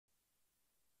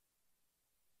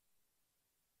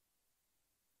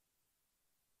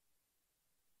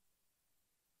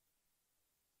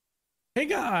Hey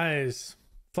guys,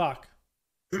 fuck.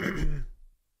 Hey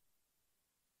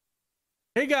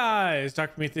guys,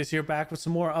 Dr. Prometheus here, back with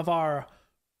some more of our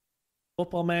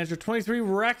Football Manager 23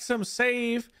 Wrexham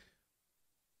save.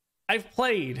 I've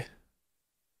played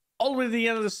all the way to the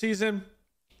end of the season.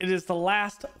 It is the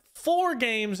last 4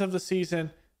 games of the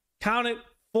season. Count it,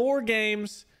 4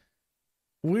 games.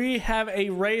 We have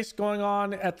a race going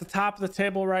on at the top of the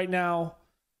table right now.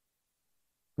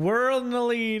 We're in the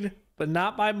lead, but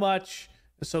not by much.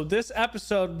 So this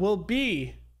episode will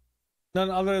be none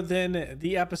other than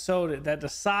the episode that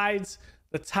decides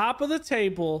the top of the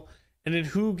table and then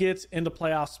who gets into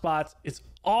playoff spots. It's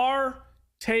our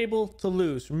table to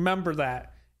lose. Remember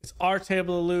that. It's our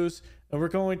table to lose, and we're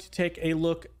going to take a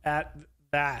look at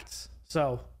that.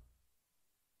 So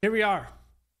here we are.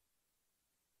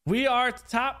 We are at the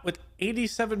top with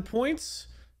 87 points.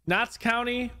 Notts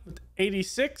County with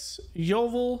 86.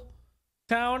 Yeovil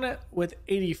Town with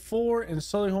 84. And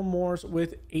Solihull Moors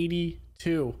with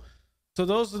 82. So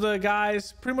those are the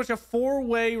guys. Pretty much a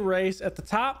 4-way race at the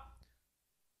top.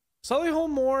 Solihull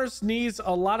Moors needs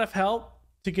a lot of help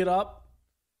to get up,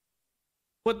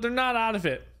 but they're not out of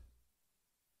it.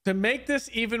 To make this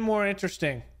even more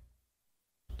interesting,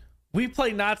 we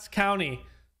play Notts County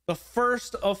the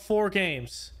first of 4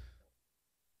 games.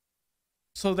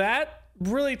 So that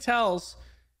really tells,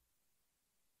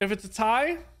 if it's a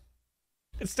tie,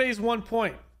 it stays 1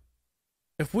 point.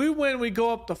 If we win, we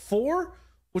go up to 4,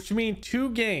 which means 2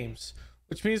 games,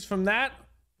 which means from that,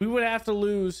 we would have to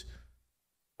lose.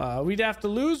 We'd have to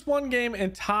lose 1 game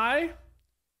and tie,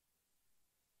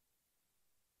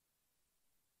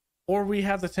 or we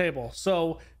have the table.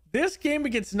 So this game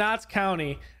against Notts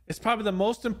County is probably the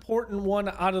most important one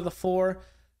out of the 4.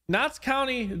 Notts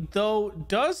County, though,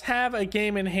 does have a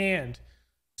game in hand.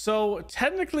 So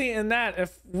technically in that,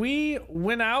 if we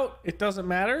win out, it doesn't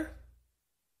matter.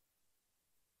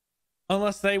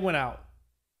 Unless they win out.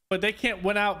 But they can't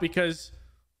win out because,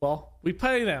 well, we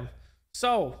play them.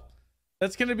 So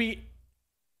that's going to be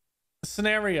a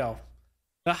scenario.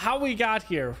 Now, how we got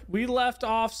here. We left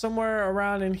off somewhere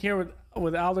around in here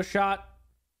with Aldershot.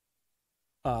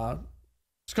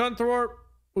 Scunthorpe,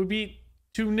 we beat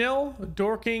 2-0.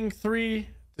 Dorking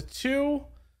 3-2.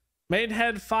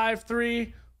 Maidenhead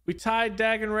 5-3. We tied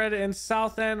Dagon Red and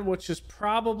Southend, which is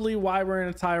probably why we're in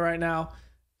a tie right now.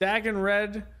 Dagon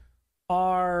Red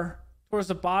are towards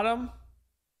the bottom,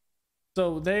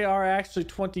 so they are actually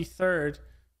 23rd.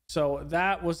 So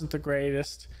that wasn't the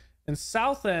greatest. And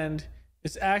Southend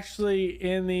is actually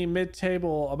in the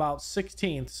mid-table, about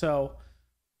 16th. So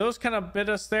those kind of bit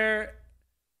us there.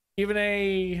 Even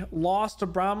a loss to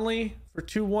Bromley for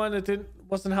 2-1 that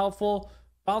wasn't helpful.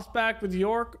 Bounce back with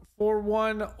York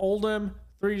 4-1, Oldham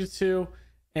 3-2,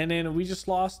 and then we just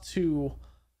lost to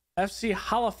FC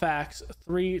Halifax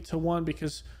 3-1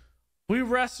 because we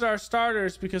rested our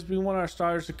starters, because we want our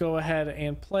starters to go ahead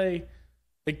and play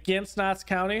against Notts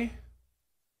County,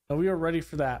 and we are ready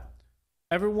for that.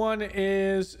 Everyone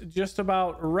is just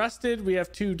about rested. We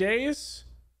have 2 days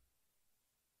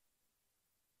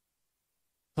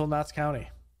till Notts County,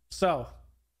 so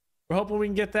we're hoping we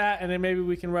can get that, and then maybe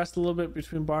we can rest a little bit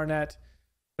between Barnet.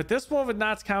 But this one with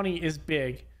Notts County is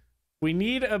big. We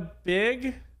need a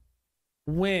big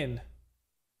win.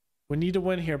 We need to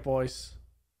win here, boys.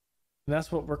 And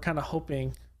that's what we're kind of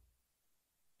hoping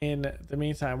in the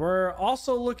meantime. We're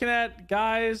also looking at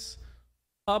guys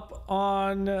up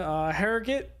on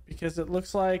Harrogate, because it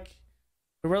looks like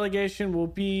the relegation will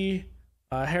be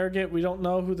Harrogate. We don't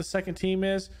know who the second team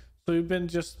is. So we've been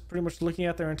just pretty much looking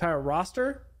at their entire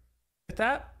roster at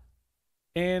that.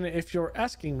 And if you're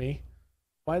asking me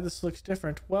why this looks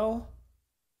different, well,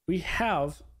 we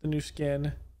have the new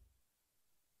skin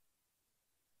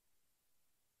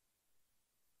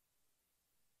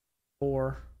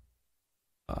for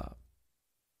what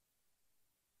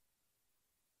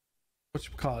you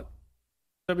call it,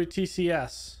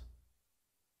 WTCS.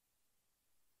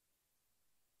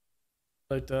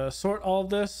 Like to sort all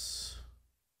of this.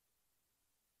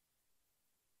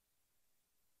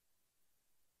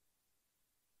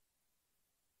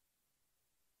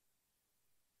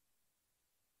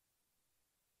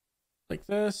 Like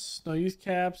this. No youth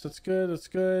caps. That's good. That's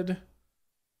good.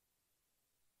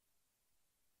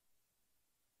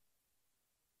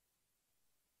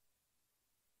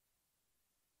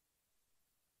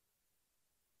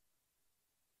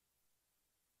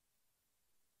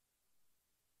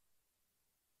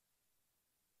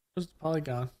 Where's the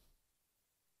polygon?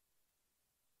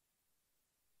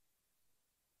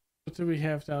 What do we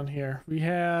have down here? We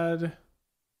had...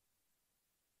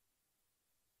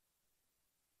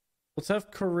 Let's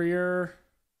have career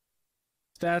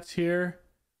stats here.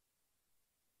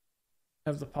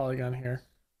 have the polygon here.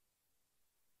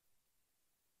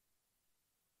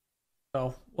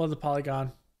 So we'll have the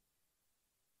polygon.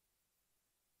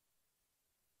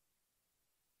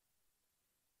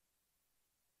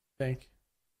 I think.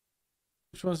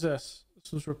 Which one's this?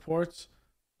 This one's reports.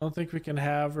 I don't think we can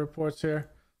have reports here.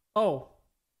 Oh,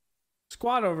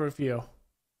 squad overview.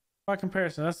 Squad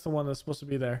comparison. That's the one that's supposed to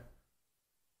be there.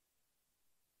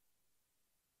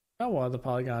 I want the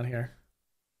polygon here.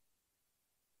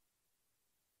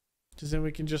 Because then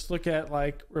we can just look at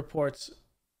like reports,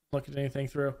 look at anything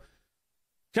through.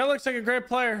 Guy looks like a great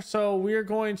player, so we're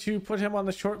going to put him on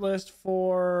the short list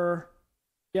for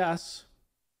yes.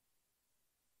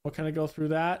 We'll kind of go through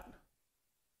that.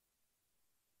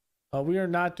 We are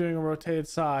not doing a rotated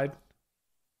side.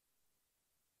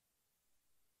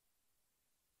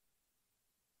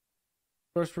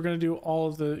 First, we're going to do all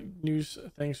of the news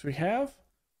things we have.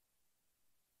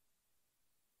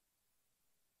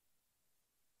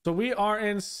 So we are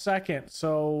in second.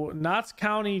 So Notts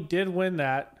County did win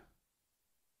that.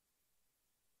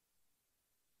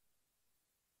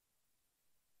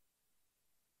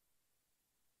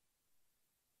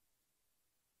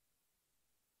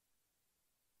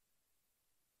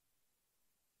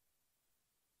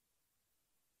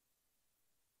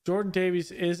 Jordan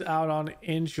Davies is out on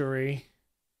injury.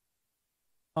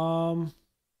 I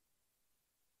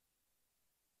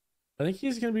think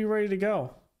he's going to be ready to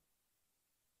go.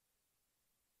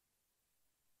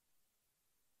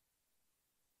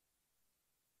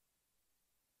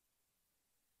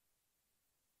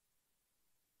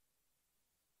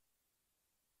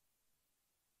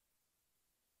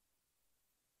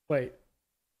 Wait.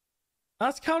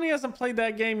 Notts County hasn't played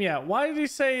that game yet. Why did he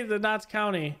say the Notts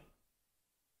County?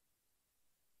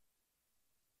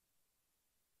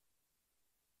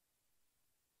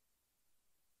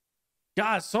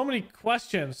 God, so many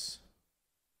questions.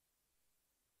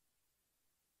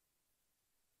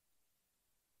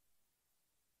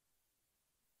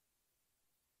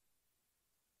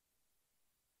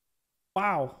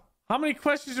 Wow. How many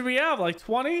questions do we have? Like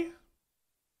 20? I'm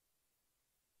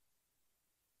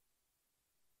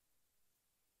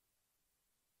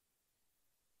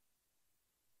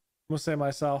gonna say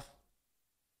myself.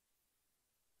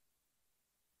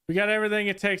 We got everything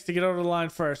it takes to get over the line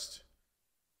first.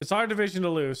 It's our division to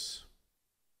lose.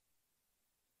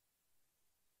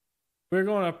 We're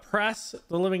going to press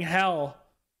the living hell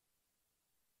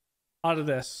out of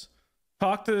this.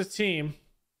 Talk to the team.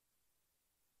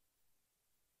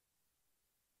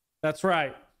 That's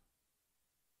right.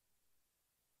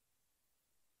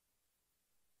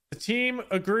 The team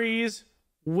agrees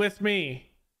with me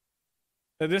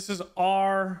that this is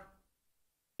our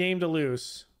game to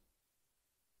lose.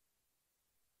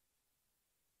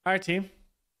 All right, team.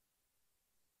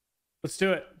 Let's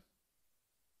do it.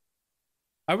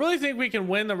 I really think we can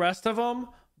win the rest of them,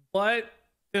 but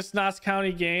this Notts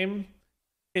County game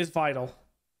is vital.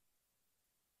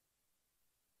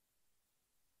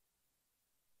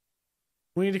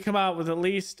 We need to come out with at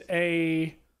least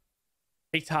a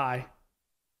tie.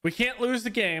 We can't lose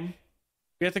the game.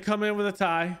 We have to come in with a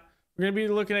tie. We're going to be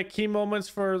looking at key moments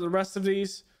for the rest of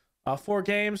these 4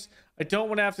 games. I don't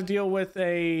want to have to deal with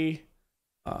a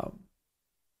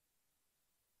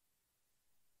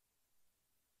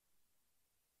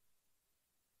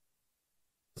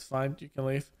it's fine, you can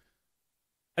leave.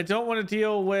 I don't want to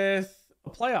deal with a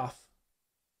playoff.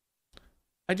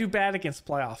 I do bad against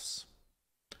playoffs.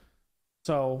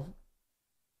 So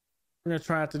we're going to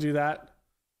try not to do that.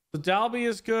 The Dalby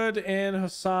is good and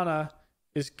Hosanna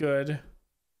is good.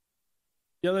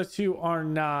 The other two are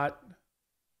not.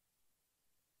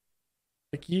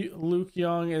 Like Luke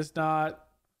Young is not.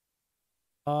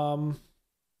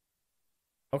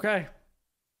 Okay.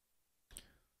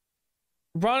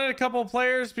 Brought in a couple of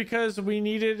players because we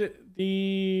needed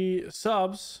the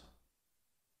subs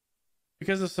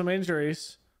because of some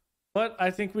injuries, but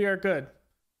I think we are good.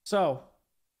 So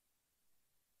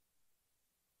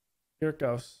here it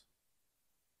goes.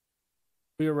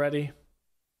 We are ready.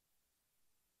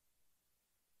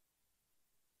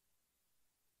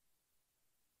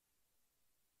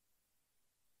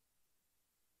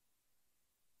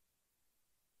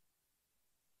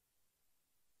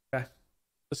 Okay,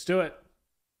 let's do it.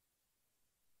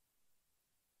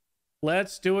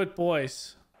 Let's do it,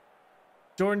 boys.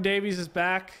 Jordan Davies is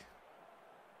back.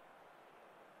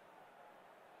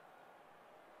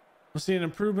 We'll see an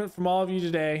improvement from all of you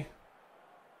today.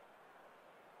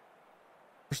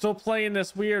 We're still playing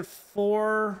this weird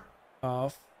 4. I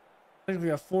think we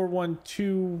got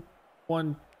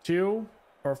 4-1-2-1-2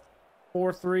 or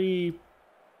 4-3.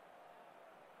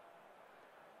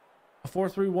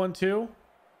 4-3-1-2.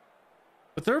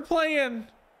 but they're playing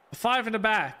 5 in the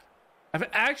back. I've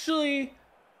actually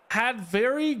had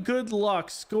very good luck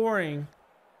scoring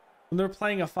when they're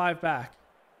playing a 5 back.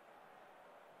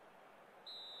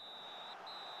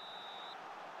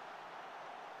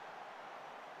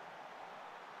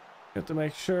 Have to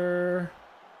make sure.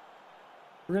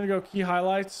 We're gonna go key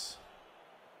highlights.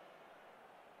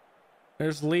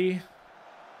 There's Lee.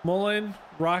 Mullen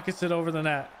rockets it over the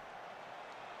net.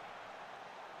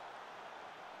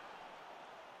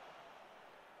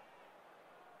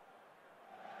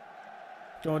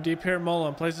 Going deep here.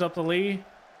 Mullen plays it up to Lee.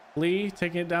 Lee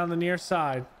taking it down the near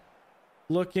side.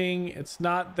 Looking. It's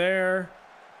not there.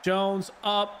 Jones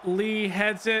up. Lee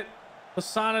heads it.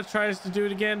 Lasana tries to do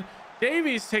it again.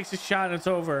 Davies takes a shot and it's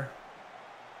over.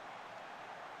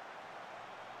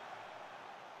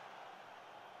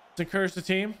 Let's encourage the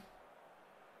team.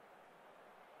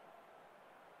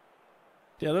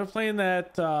 Yeah, they're playing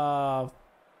that that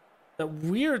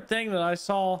weird thing that I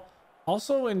saw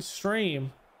also in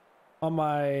stream on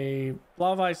my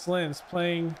Blavice lens,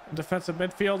 playing a defensive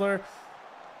midfielder.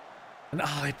 And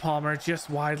Ollie Palmer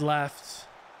just wide left.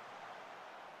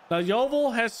 Now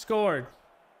Yeovil has scored.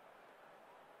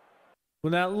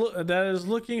 When that is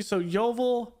looking, so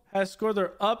Yeovil has scored.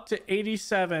 They're up to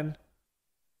 87.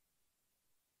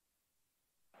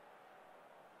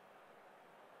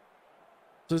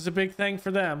 So it's a big thing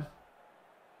for them.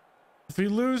 If we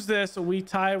lose this, we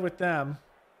tie with them.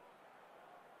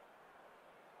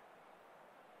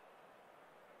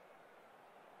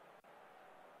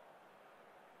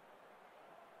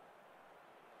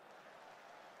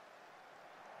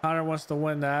 Connor wants to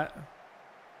win that.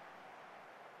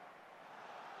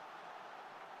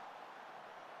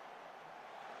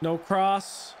 No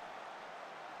cross.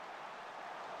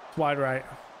 It's wide right.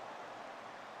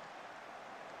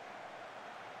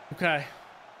 Okay.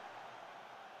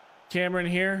 Cameron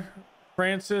here.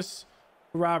 Francis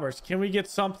Roberts. Can we get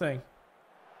something?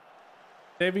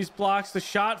 Davies blocks the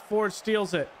shot. Ford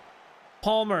steals it.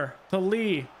 Palmer to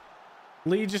Lee.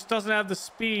 Lee just doesn't have the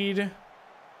speed.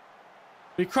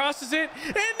 He crosses it.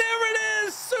 And there it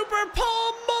is. Super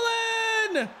Paul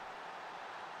Mullen.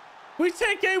 We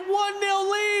take a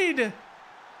 1-0 lead.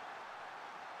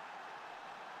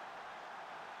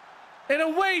 And a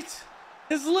weight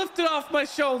is lifted off my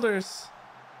shoulders.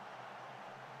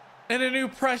 And a new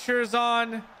pressure is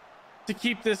on to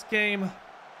keep this game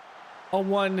a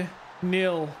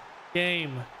 1-0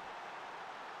 game.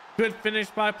 Good finish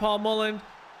by Paul Mullen.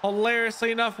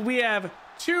 Hilariously enough, we have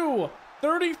 2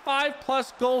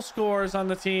 35+ goal scorers on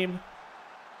the team.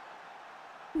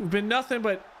 We've been nothing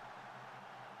but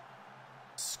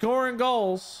scoring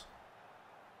goals.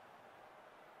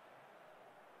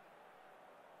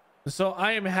 So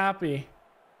I am happy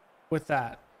with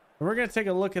that. And we're going to take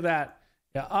a look at that.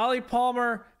 Yeah, Ollie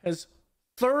Palmer has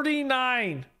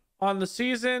 39 on the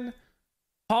season.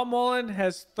 Paul Mullen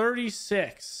has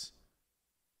 36.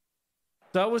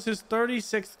 That was his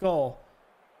 36th goal.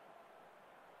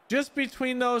 Just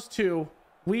between those two,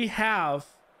 we have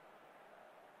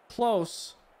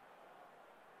close.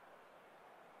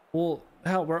 Well,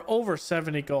 hell, we're over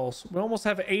 70 goals. We almost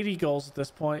have 80 goals at this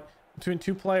point between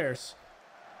two players.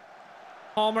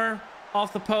 Palmer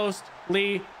off the post.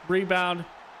 Lee rebound.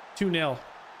 2-0.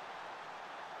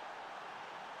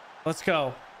 Let's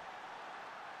go.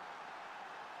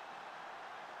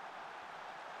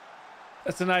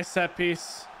 That's a nice set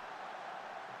piece.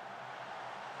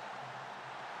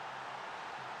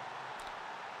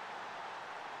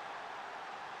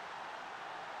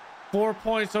 Four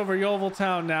points over Yeovil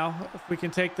Town now, if we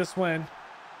can take this win.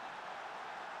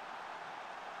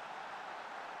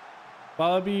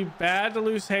 While it'd be bad to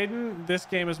lose Hayden, this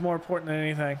game is more important than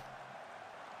anything.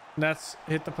 And that's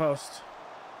hit the post.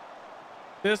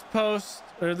 This post,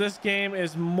 or this game,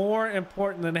 is more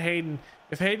important than Hayden.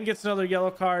 If Hayden gets another yellow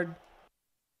card,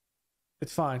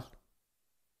 it's fine.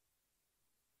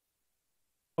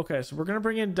 Okay, so we're going to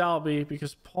bring in Dalby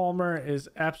because Palmer is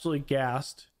absolutely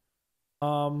gassed.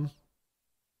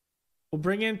 We'll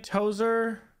bring in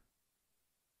Tozer.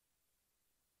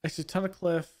 Actually,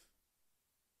 Tunnicliffe.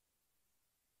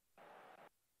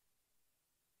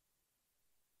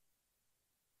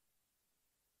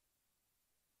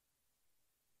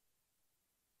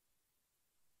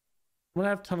 I'm going to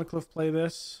have Tunnicliffe play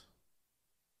this.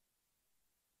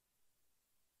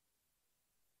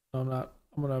 No, I'm not.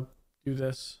 I'm going to do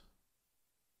this.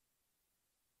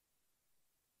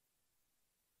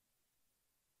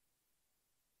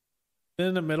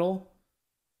 In the middle,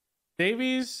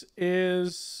 Davies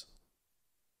is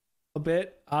a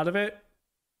bit out of it,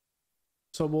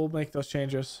 so we'll make those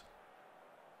changes.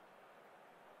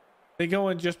 They go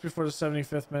in just before the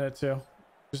 75th minute too.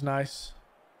 is nice.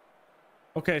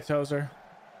 Okay, Tozer.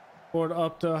 Forward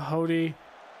up to Hody.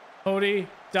 Hody,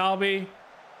 Dalby.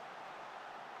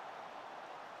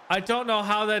 I don't know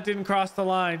how that didn't cross the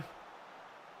line.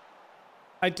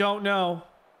 I don't know.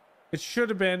 It should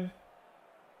have been.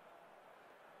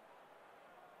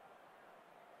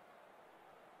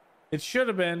 It should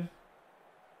have been.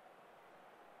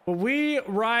 But we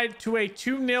ride to a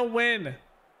 2-0 win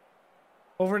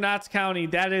over Notts County.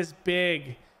 That is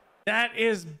big. That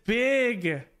is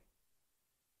big.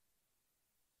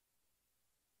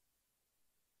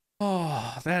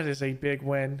 Oh, that is a big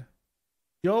win.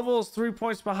 Yeovil's 3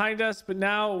 points behind us, but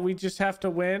now we just have to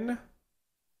win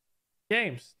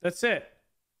games. That's it.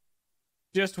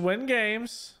 Just win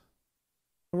games.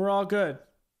 And we're all good.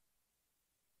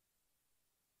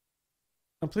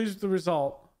 I'm pleased with the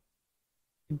result.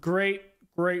 Great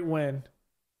win.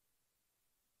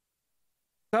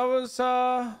 That was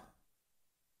the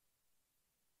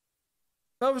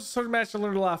sort of match I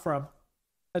learned a lot from.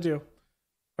 I do.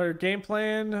 Your game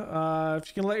plan, if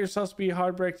you can let yourselves be a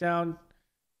hard breakdown.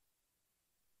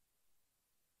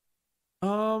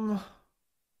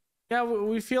 Yeah,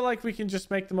 we feel like we can just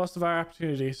make the most of our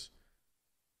opportunities.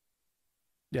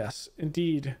 Yes,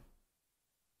 indeed.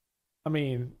 I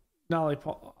mean, not only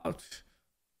Paul.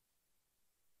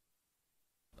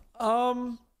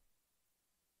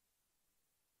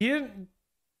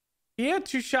 He had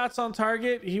 2 shots on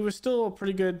target. He was still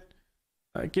pretty good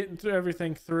getting through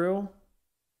everything through.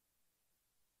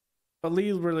 But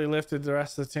Lee really lifted the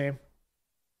rest of the team.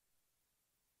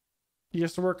 He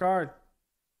has to work hard.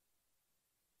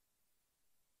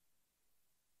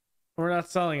 We're not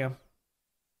selling him.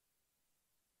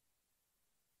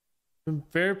 I'm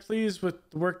very pleased with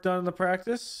the work done in the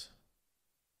practice.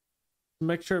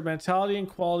 Make sure mentality and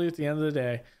quality at the end of the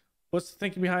day. What's the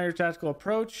thinking behind your tactical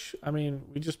approach? I mean,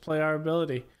 we just play our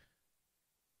ability.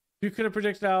 You could have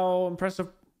predicted how impressive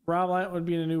Rob Lyant would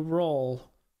be in a new role.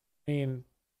 I mean,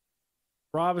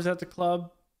 Rob is at the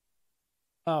club.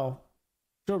 Oh,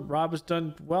 sure. Rob has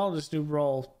done well in this new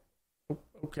role.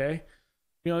 Okay.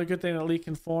 The only good thing that Lee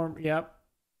can form. Yep.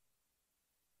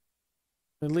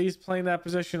 And Lee's playing that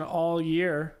position all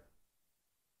year.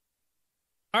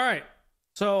 All right.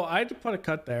 So I had to put a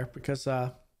cut there because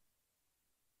I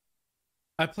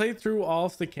played through all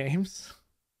of the games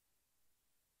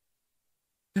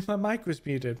and my mic was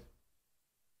muted.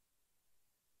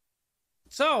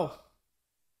 So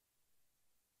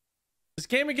this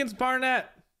game against Barnet,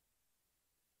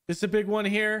 it's a big one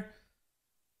here.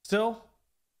 Still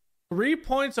 3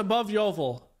 points above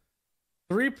Yeovil.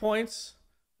 3 points.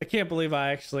 I can't believe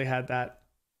I actually had that.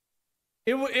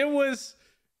 It was,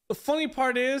 the funny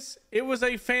part is, it was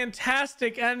a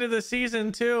fantastic end of the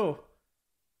season too.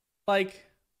 Like,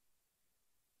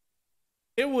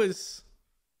 it was,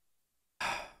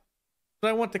 but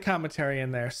I want the commentary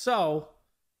in there. So,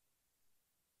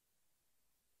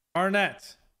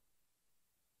 Barnet,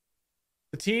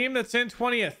 the team that's in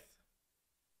 20th.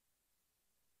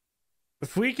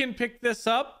 If we can pick this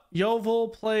up, Yeovil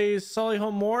plays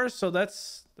Solihull Moors, so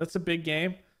that's a big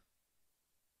game.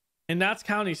 And Notts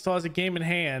County still has a game in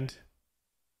hand.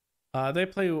 They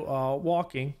play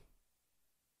Walking.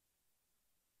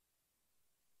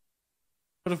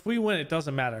 But if we win, it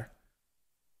doesn't matter.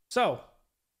 So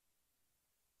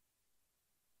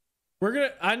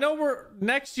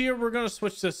next year we're gonna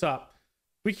switch this up.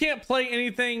 We can't play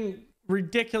anything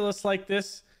ridiculous like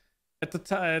this in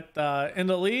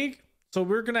the league. So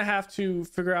we're going to have to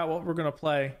figure out what we're going to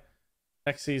play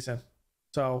next season.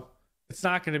 So it's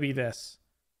not going to be this.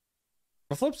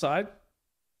 On the flip side,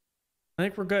 I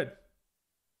think we're good.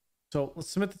 So let's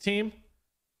submit the team.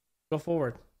 Go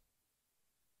forward.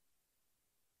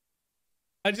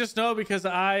 I just know because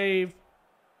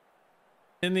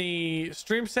in the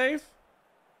stream save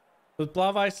with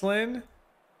Blavice Lynn,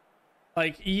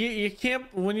 like you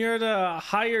can't, when you're at a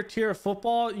higher tier of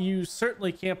football, you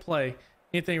certainly can't play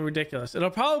anything ridiculous. It'll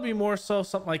probably be more so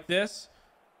something like this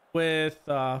with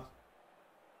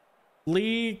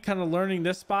Lee kind of learning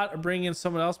this spot or bringing in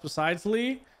someone else besides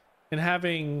Lee and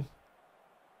having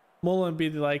Mullen be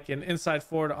like an inside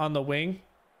forward on the wing.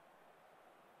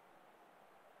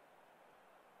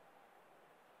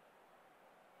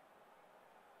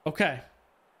 Okay.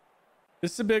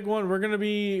 This is a big one. We're going to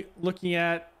be looking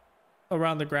at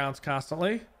around the grounds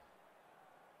constantly.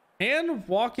 And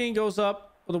Walking goes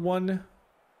up with a 1-0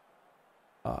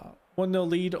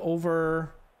 lead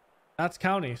over Notts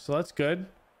County, so that's good.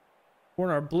 We're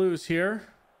in our blues here.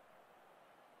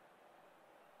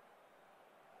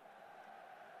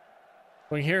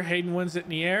 Going here, Hayden wins it in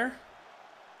the air.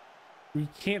 We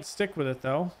can't stick with it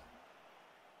though.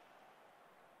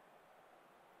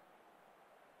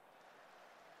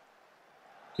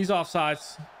 He's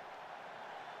offsides.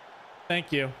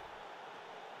 Thank you.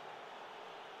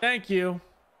 Thank you.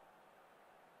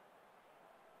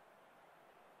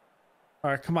 All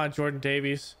right, come on, Jordan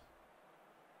Davies.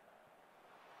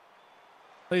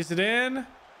 Plays it in.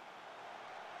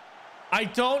 I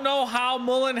don't know how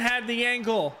Mullen had the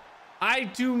angle. I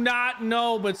do not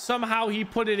know, but somehow he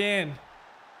put it in.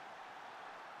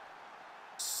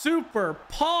 Super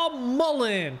Paul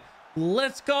Mullen.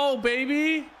 Let's go,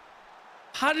 baby.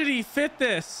 How did he fit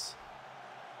this?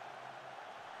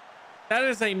 That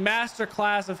is a master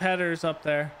class of headers up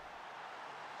there.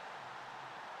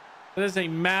 That is a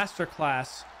master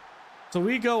class. So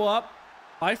we go up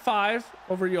by 5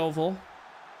 over Yeovil.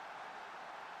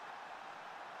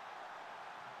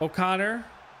 O'Connor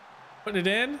putting it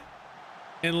in.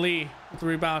 And Lee with the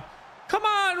rebound. Come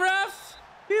on, ref.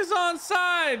 He's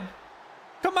onside.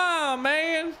 Come on,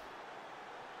 man.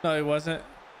 No, he wasn't.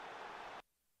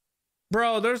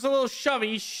 Bro, there's a little shove.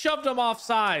 He shoved him off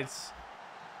sides.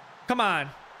 Come on.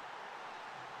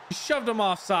 He shoved him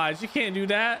off sides. You can't do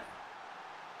that.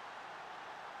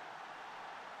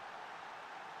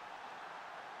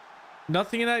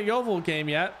 Nothing in that Yeovil game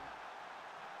yet.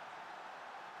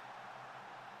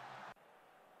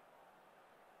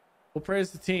 We'll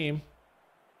praise the team.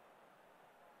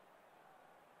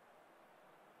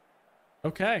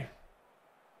 Okay.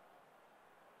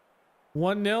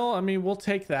 1-0. I mean, we'll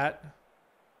take that.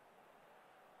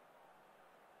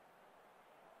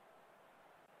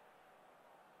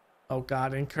 Oh,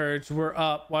 God. Encouraged. We're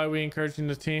up. Why are we encouraging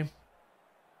the team?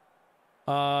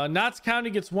 Notts County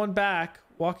gets one back.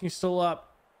 Walking still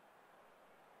up.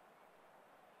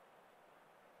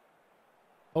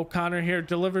 O'Connor here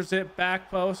delivers it. Back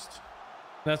post.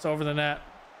 That's over the net.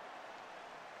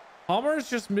 Palmer's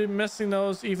just been missing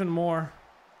those even more.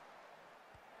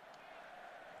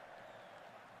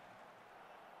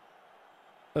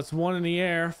 That's one in the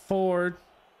air. Forward.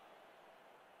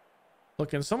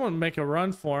 Looking, someone make a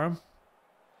run for him.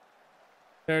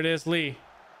 There it is, Lee.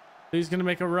 Lee's gonna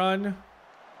make a run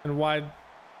and wide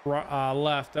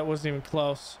left. That wasn't even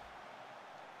close.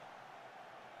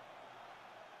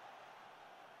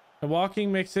 The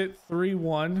walking makes it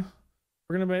 3-1.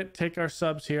 We're gonna take our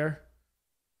subs here.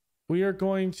 We are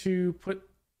going to put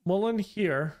Mullen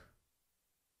here.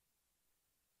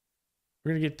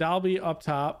 We're gonna get Dalby up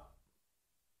top.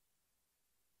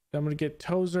 Then I'm gonna get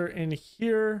Tozer in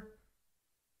here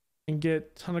and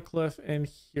get Tunnicliffe in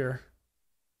here.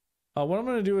 What I'm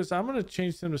gonna do is I'm gonna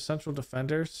change them to central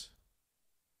defenders.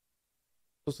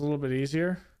 So it's a little bit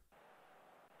easier.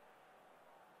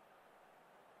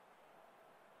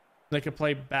 They could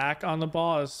play back on the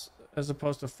ball as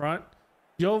opposed to front.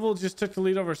 Yeovil just took the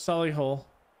lead over Solihull.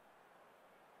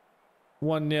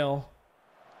 1-0.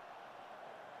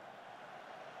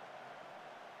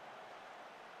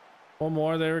 One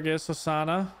more. There we go.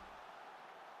 Sasana.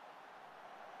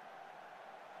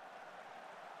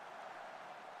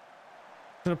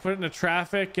 Gonna put it into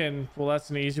traffic, and well, that's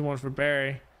an easy one for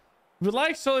Barry. We'd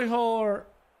like Solihull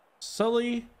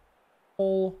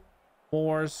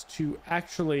Moors to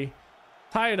actually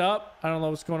tie it up. I don't know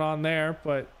what's going on there,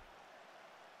 but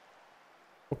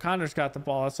O'Connor's got the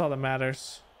ball. That's all that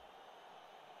matters.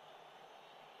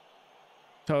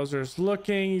 Tozer's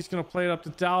looking. He's going to play it up to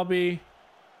Dalby.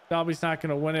 Dalby's not going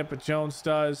to win it, but Jones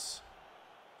does.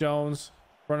 Jones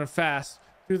running fast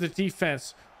through the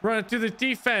defense. Running through the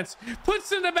defense.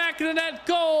 Puts in the back of the net.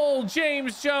 Goal!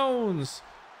 James Jones.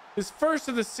 His first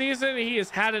of the season. He has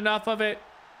had enough of it.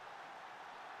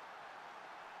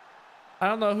 I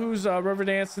don't know who's river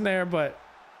dancing there, but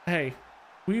hey,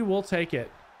 we will take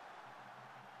it.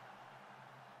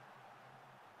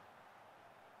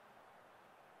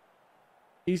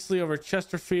 Eastleigh over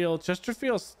Chesterfield.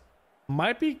 Chesterfield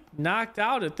might be knocked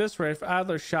out at this rate if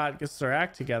Adlershot gets their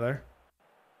act together.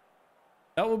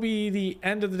 That will be the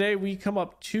end of the day. We come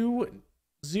up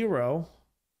 2-0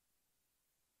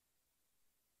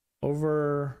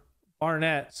 over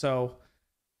Barnet. So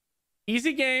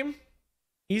easy game.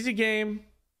 Easy game.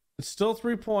 It's still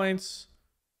 3 points.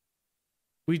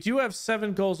 We do have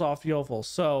 7 goals off Yeovil.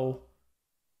 So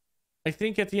I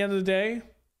think at the end of the day,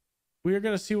 we are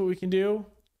going to see what we can do.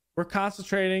 We're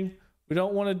concentrating. We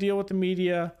don't want to deal with the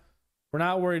media. We're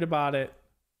not worried about it.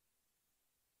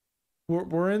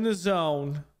 We're in the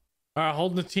zone. All right,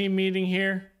 holding the team meeting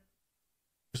here.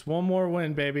 Just one more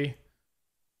win, baby.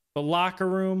 The locker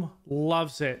room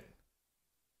loves it.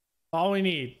 All we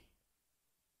need.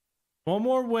 One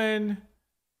more win.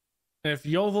 And if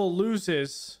Yeovil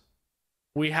loses,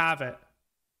 we have it.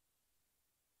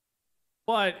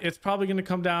 But it's probably going to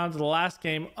come down to the last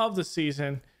game of the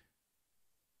season.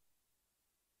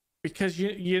 Because,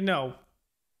 you know,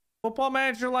 Football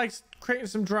Manager likes creating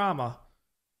some drama,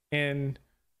 and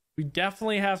we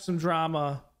definitely have some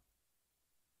drama.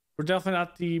 We're definitely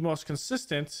not the most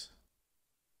consistent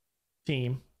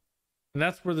team, and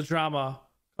that's where the drama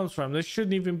comes from. This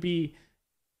shouldn't even be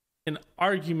an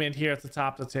argument here at the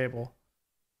top of the table,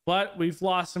 but we've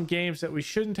lost some games that we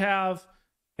shouldn't have,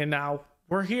 and now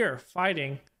we're here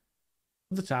fighting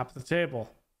at the top of the table.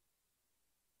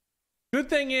 Good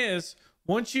thing is,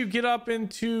 once you get up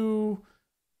into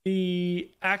the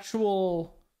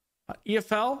actual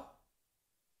EFL,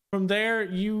 from there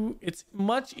it's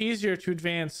much easier to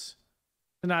advance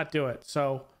to not do it.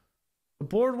 So the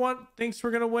board thinks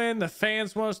we're gonna win, the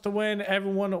fans want us to win,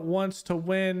 everyone wants to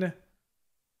win.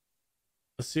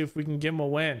 Let's see if we can give them a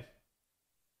win.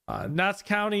 Notts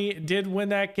County did win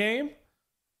that game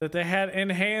that they had in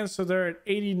hand, so they're at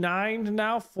 89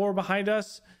 now, 4 behind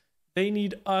us. They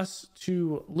need us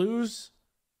to lose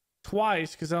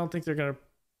twice, because I don't think they're going to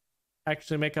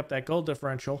actually make up that goal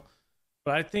differential.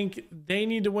 But I think they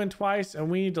need to win twice, and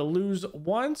we need to lose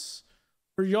once.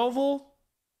 For Yeovil,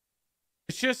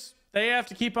 it's just they have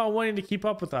to keep on winning to keep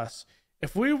up with us.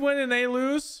 If we win and they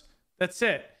lose, that's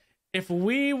it. If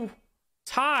we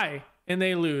tie and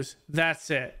they lose, that's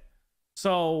it.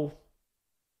 So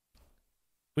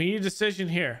we need a decision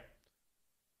here.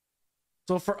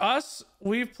 So for us,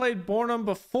 we've played Bornham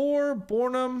before.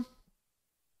 Bornham,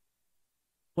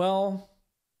 well,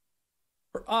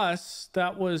 for us,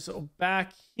 that was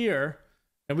back here,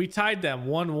 and we tied them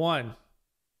 1-1.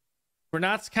 For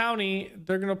Notts County,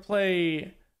 they're going to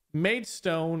play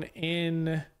Maidstone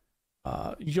in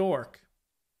York.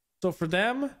 So for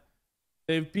them,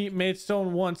 they've beat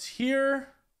Maidstone once here.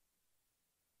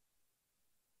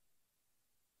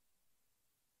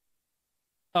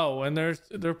 Oh, and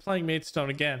they're playing Maidstone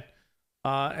again.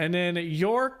 And then at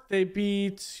York, they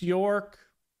beat York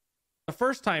the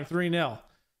first time 3-0.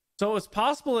 So it's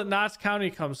possible that Notts County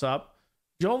comes up.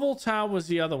 Yeovil Town was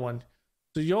the other one.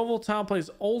 So Yeovil Town plays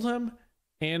Oldham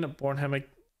and Bornham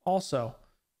also.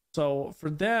 So for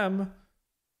them,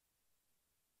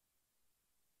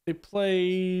 they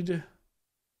played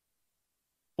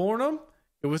Bornham.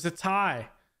 It was a tie.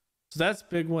 So that's a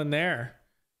big one there.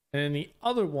 And then the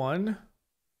other one,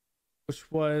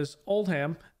 which was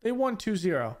Oldham, they won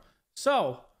 2-0.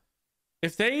 So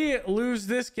if they lose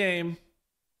this game,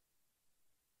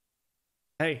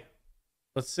 hey,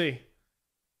 let's see. Let's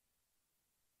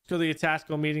go to the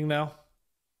tactical meeting now.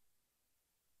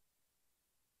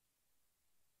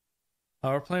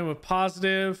 We're playing with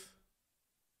positive.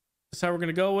 That's how we're going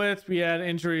to go with. We had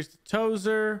injuries to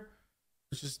Tozer,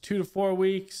 which is 2 to 4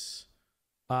 weeks.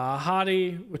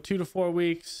 Hadi with 2 to 4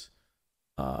 weeks.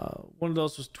 One of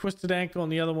those was twisted ankle,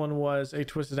 and the other one was a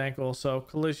twisted ankle. So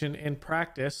collision in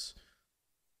practice.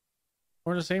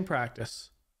 We're in the same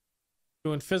practice,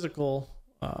 doing physical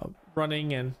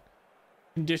running and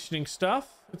conditioning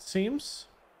stuff, it seems.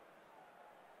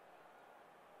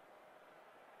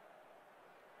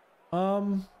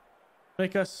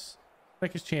 Make us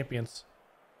champions.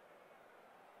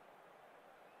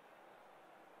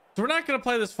 So we're not going to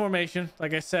play this formation,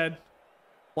 like I said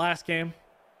last game.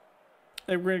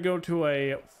 We're going to go to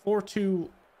a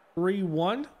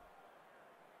 4-2-3-1,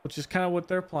 which is kind of what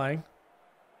they're playing,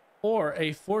 or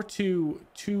a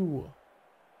 4-2-2-2.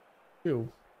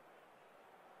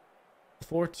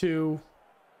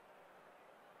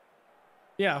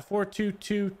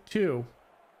 4-2-2-2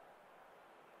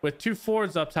 with 2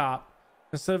 forwards up top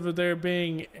instead of there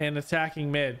being an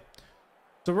attacking mid.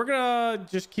 So we're gonna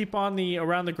just keep on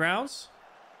around the grounds.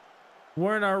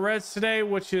 We're in our reds today,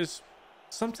 which is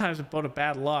sometimes a bit of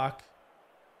bad luck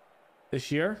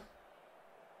this year,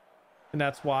 and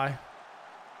that's why.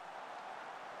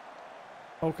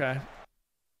 Okay,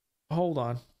 hold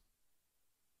on.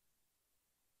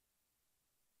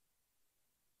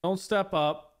 Don't step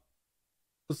up.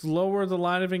 Let's lower the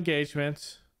line of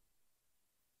engagement.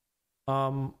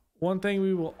 One thing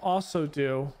we will also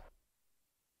do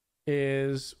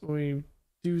is when we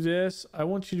do this, I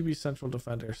want you to be central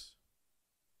defenders.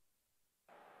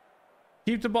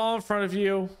 Keep the ball in front of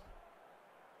you.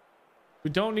 We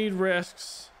don't need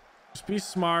risks. Just be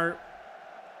smart.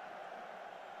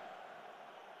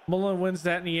 Mullen wins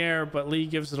that in the air, but Lee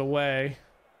gives it away.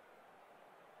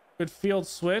 Good field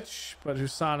switch, but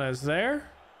Husana is there.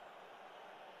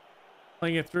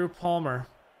 Playing it through Palmer.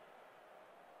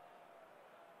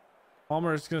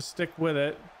 Palmer is going to stick with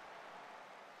it.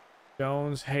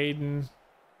 Jones, Hayden.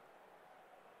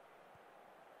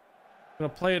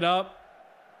 Going to play it up.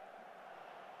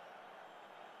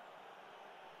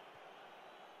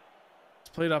 Let's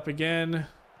play it up again.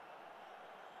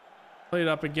 Play it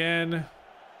up again.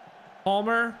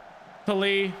 Palmer to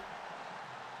Lee.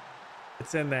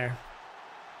 It's in there.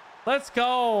 Let's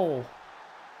go.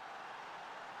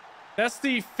 That's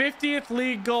the 50th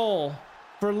league goal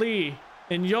for Lee.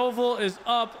 And Yeovil is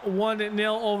up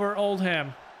 1-0 over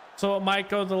Oldham. So it might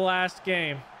go to the last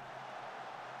game.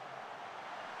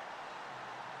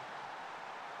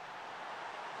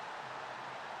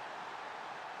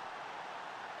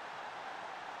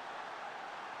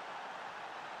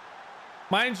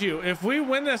 Mind you, if we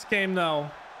win this game,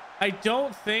 though, I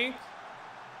don't think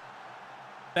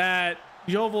that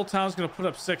Yeovil Town's going to put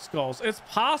up 6 goals. It's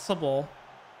possible,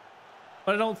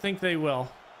 but I don't think they will.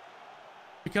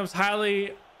 Becomes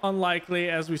highly unlikely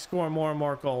as we score more and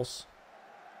more goals.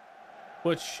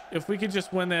 Which, if we could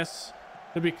just win this,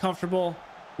 it'd be comfortable.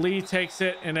 Lee takes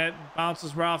it, and it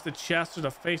bounces right off the chest or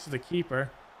the face of the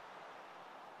keeper.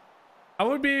 I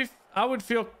would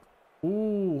feel...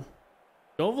 Ooh...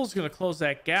 Yeovil's going to close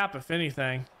that gap, if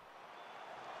anything.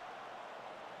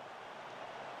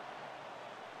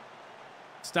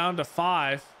 It's down to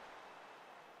 5.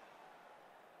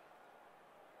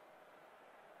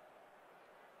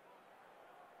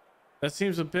 That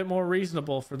seems a bit more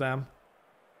reasonable for them.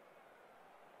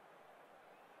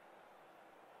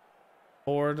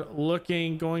 Ford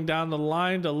looking, going down the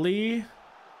line to Lee.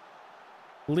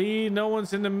 Lee, no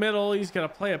one's in the middle. He's got to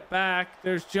play it back.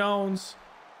 There's Jones.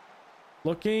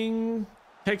 Looking,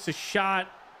 takes a shot,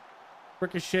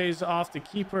 ricochets off the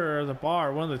keeper or the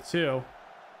bar, one of the two.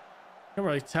 Can't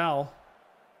really tell.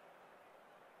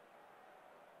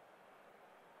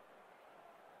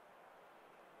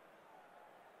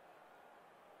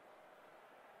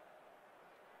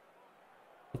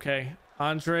 Okay,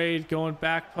 Andre going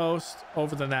back post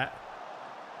over the net.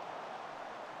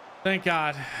 Thank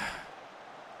God.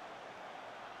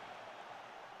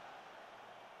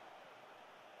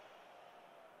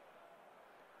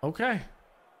 Okay.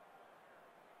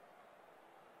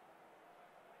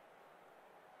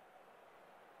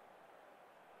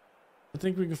 I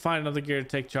think we can find another gear to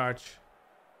take charge.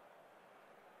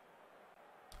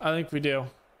 I think we do.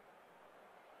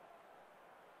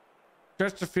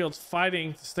 Chesterfield's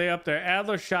fighting to stay up there.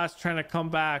 Adlershot's trying to come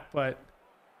back, but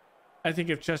I think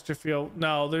if Chesterfield...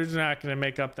 No, they're not going to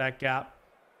make up that gap.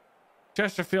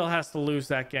 Chesterfield has to lose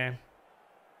that game.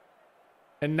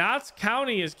 And Notts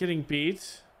County is getting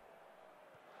beat.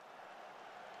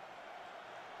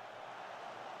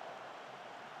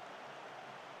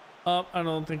 Oh, I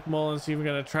don't think Mullen's even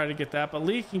going to try to get that, but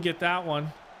Lee can get that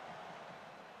one.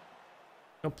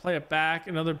 He'll play it back.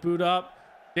 Another boot up.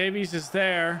 Davies is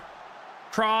there.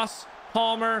 Cross.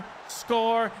 Palmer.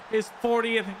 Score. His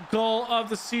 40th goal of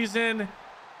the season.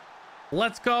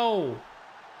 Let's go.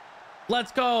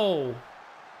 Let's go.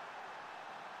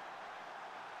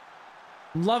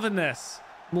 I'm loving this.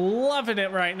 I'm loving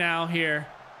it right now here.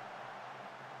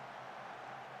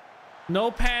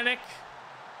 No panic.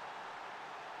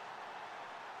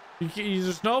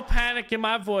 There's no panic in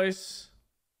my voice.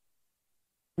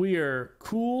 We are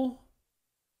cool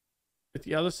at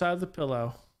the other side of the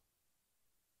pillow.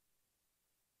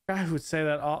 Guy who would say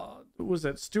that, was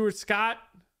it Stuart Scott?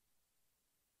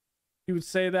 He would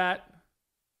say that.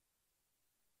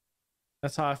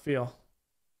 That's how I feel.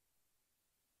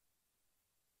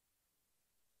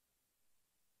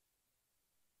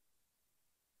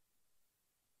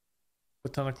 A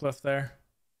ton of cliff there.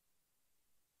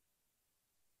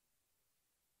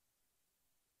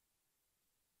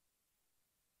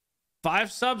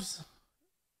 Five subs,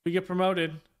 we get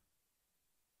promoted.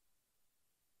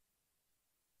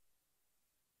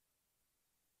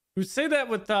 We would say that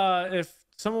with if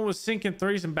someone was sinking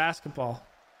threes in basketball.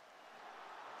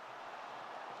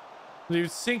 They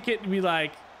would sink it and be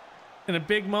like in a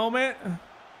big moment.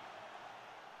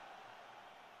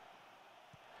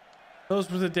 Those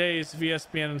were the days of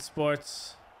ESPN and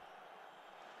sports.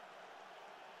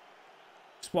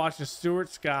 Just watching Stuart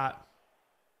Scott.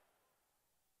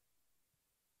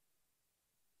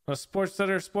 A Sports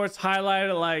Center Sports highlight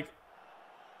at like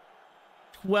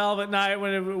 12 at night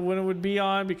when it would be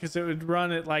on, because it would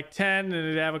run at like 10 and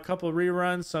it'd have a couple of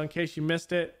reruns, so in case you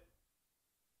missed it.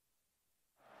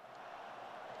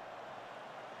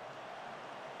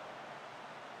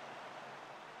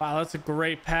 Wow, that's a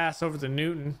great pass over to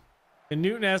Newton. And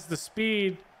Newton has the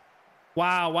speed.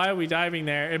 Wow, why are we diving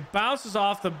there? It bounces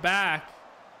off the back.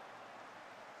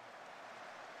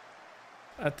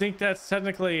 I think that's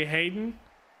technically Hayden.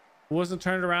 Wasn't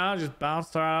turned around, just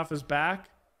bounced right off his back.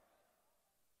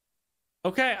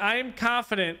 Okay, I am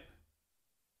confident.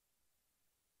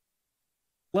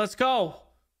 Let's go.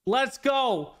 Let's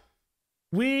go.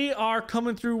 We are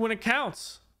coming through when it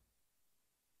counts.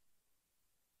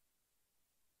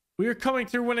 We are coming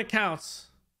through when it counts.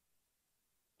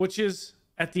 Which is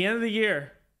At the end of the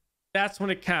year, that's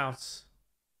when it counts.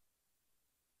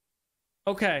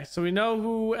 Okay, so we know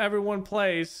who everyone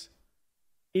plays.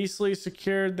 Easily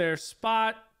secured their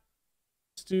spot.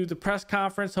 Let's do the press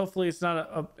conference. Hopefully it's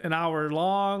not an hour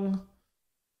long.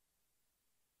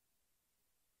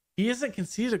 He hasn't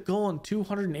conceded a goal in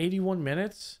 281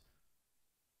 minutes.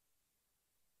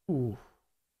 Ooh.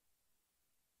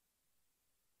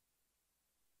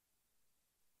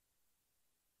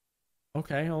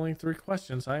 Okay, only 3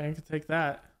 questions. I can take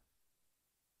that.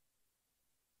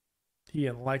 He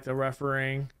didn't like the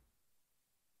refereeing.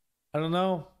 I don't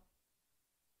know.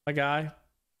 My guy.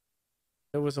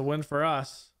 It was a win for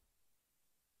us.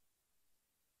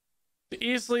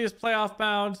 Easily is playoff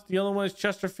bound. The other one is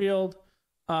Chesterfield.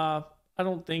 I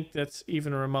don't think that's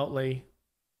even remotely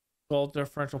goal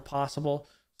differential possible.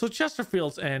 So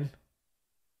Chesterfield's in.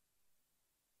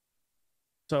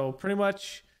 So pretty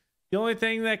much the only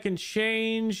thing that can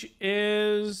change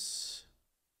is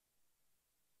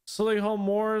Solihull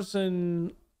Moors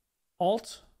and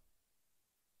Alt.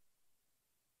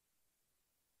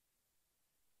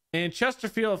 And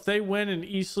Chesterfield, if they win and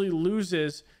Eastleigh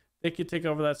loses, they could take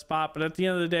over that spot. But at the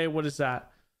end of the day, what is that?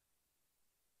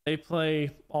 They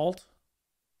play Alt.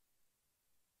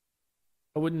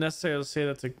 I wouldn't necessarily say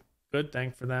that's a good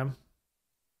thing for them.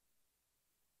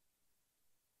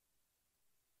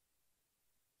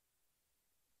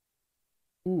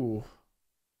 Ooh.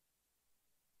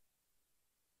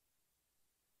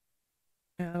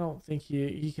 Yeah, I don't think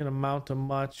he can amount to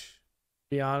much,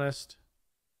 to be honest.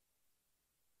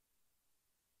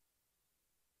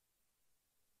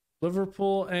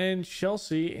 Liverpool and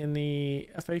Chelsea in the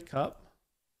FA Cup.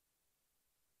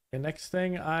 The next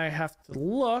thing I have to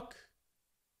look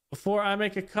before I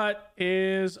make a cut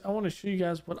is I want to show you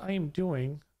guys what I am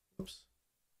doing. Oops.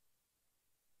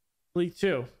 League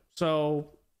 2. So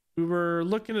we were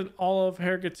looking at all of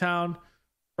Harrogate Town.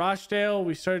 Rochdale,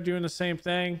 we started doing the same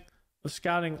thing of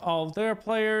scouting all of their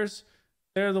players.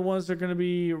 They're the ones that are going to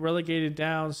be relegated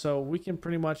down. So we can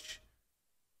pretty much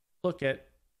look at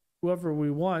whoever we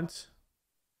want.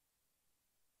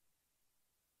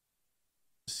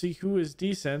 See who is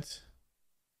decent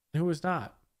and who is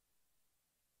not.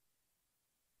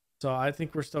 So I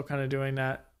think we're still kind of doing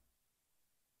that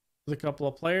with a couple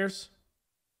of players.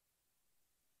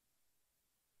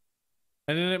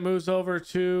 And then it moves over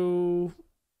to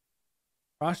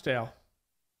Rochdale.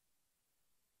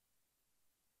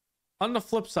 On the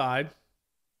flip side,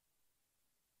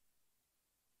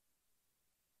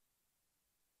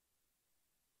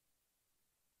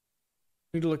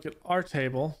 we need to look at our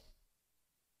table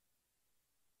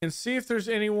and see if there's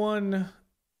anyone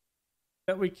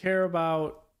that we care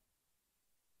about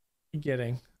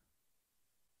getting.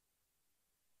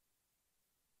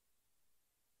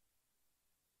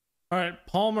 All right,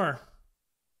 Palmer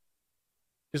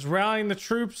is rallying the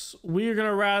troops. We are going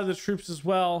to rally the troops as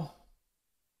well.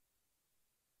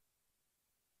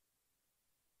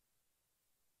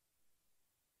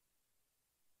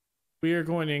 We are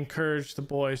going to encourage the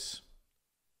boys.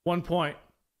 1 point.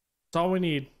 That's all we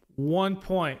need. 1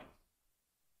 point.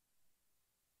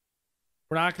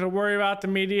 We're not going to worry about the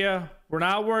media. We're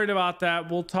not worried about that.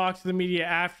 We'll talk to the media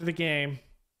after the game.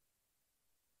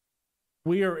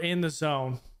 We are in the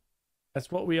zone. That's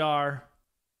what we are.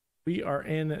 We are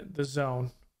in the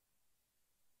zone.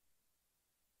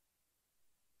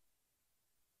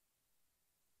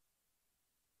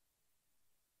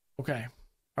 Okay.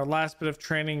 Our last bit of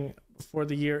training before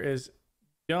the year is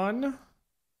done.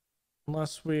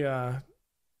 Unless we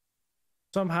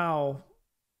somehow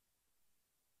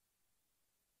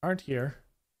aren't here,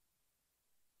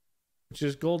 which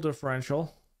is goal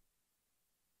differential.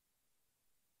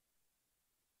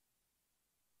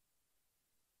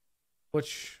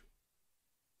 Which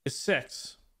is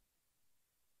 6.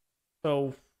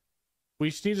 So we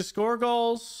just need to score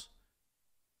goals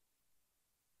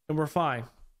and we're fine.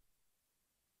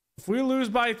 If we lose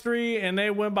by 3 and they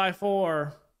win by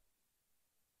 4,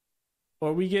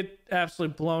 or we get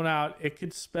absolutely blown out, it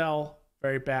could spell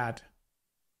very bad.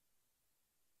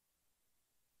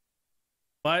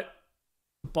 But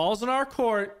the ball's in our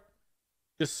court.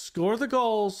 Just score the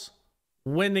goals,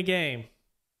 win the game.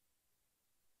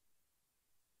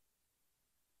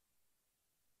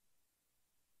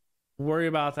 Worry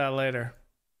about that later.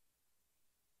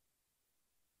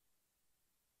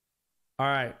 All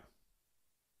right.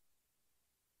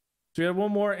 So we had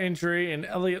one more injury in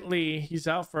Elliot Lee. He's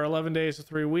out for 11 days to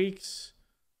 3 weeks.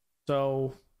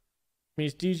 So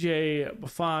means DJ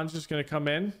Buffon's just going to come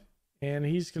in and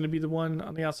he's going to be the one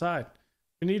on the outside.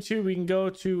 If we need to, we can go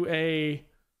to a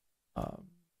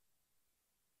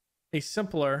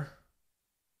simpler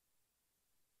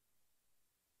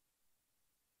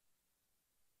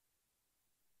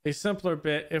a simpler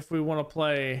bit if we want to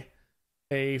play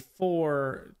a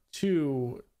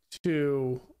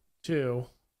 4-2-2-2.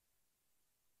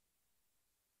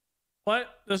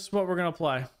 But this is what we're going to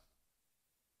play.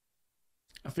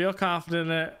 I feel confident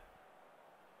in it.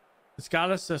 It's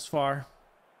got us this far.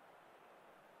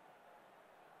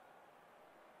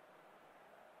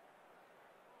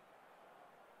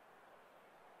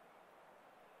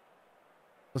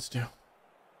 Let's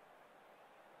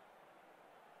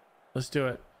do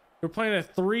it. We're playing a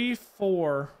 3-4,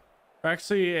 or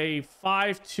actually a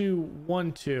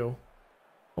 5-2-1-2.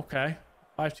 Okay,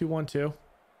 5-2-1-2.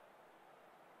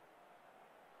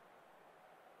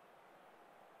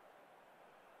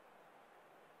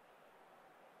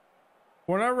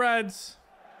 We're not Reds.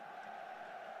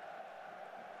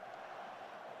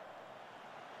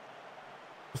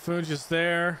 Buffon's just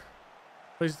there.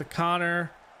 Plays the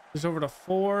Connor. Goes over to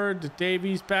Ford. To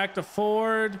Davies. Back to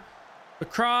Ford. The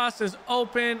cross is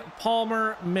open.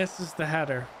 Palmer misses the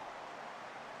header.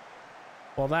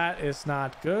 Well, that is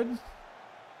not good. And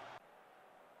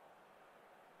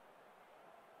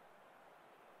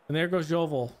there goes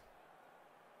Jovel.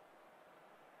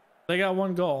 They got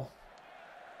one goal.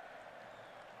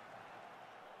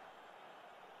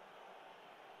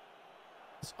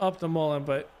 It's up to Mullen,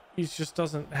 but he just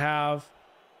doesn't have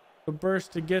the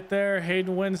burst to get there.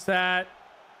 Hayden wins that.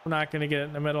 We're not going to get it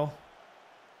in the middle.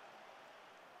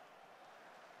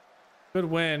 Good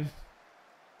win.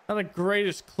 Not the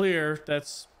greatest clear.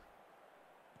 That's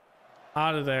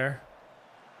out of there.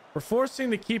 We're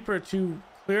forcing the keeper to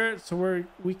clear it so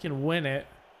we can win it.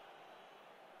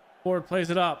 Ford plays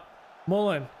it up.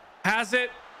 Mullen has it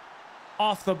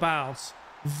off the bounce.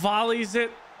 Volleys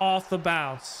it off the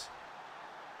bounce.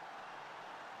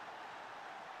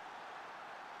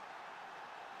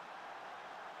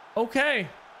 Okay.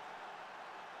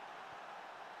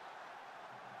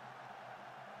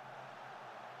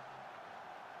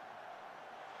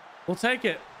 We'll take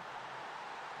it.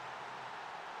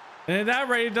 And at that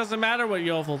rate, it doesn't matter what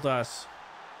Yeovil does.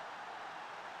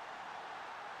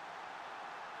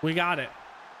 We got it.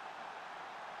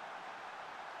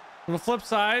 On the flip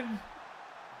side,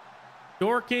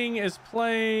 Dorking is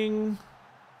playing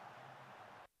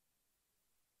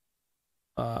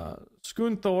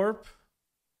Scunthorpe.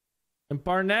 And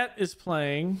Barnett is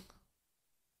playing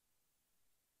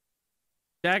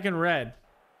Dagon Red.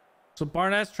 So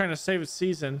Barnett's trying to save his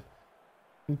season.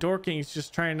 And Dorking's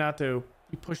just trying not to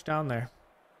be pushed down there.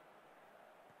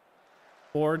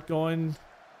 Ford going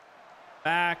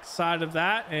back side of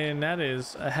that. And that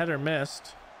is a header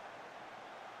missed.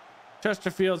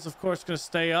 Chesterfield's, of course, going to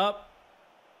stay up.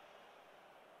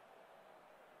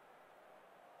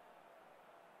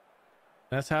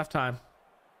 That's halftime.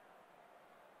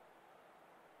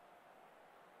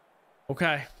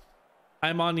 Okay.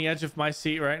 I'm on the edge of my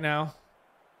seat right now.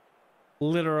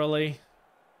 Literally.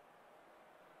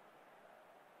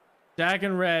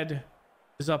 Dagon Red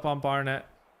is up on Barnett.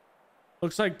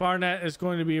 Looks like Barnett is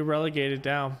going to be relegated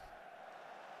down.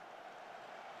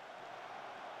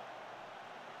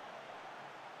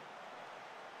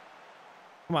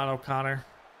 Come on, O'Connor.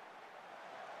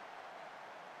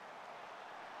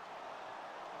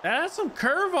 That has some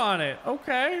curve on it.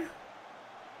 Okay.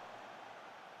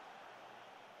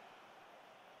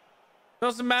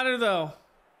 Doesn't matter though.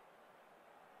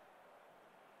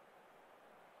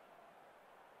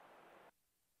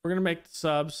 We're gonna make the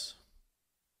subs.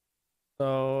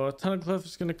 So Tunnicliffe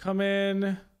is gonna come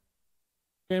in.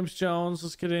 James Jones,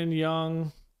 let's get in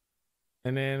Young.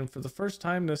 And then for the first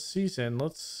time this season,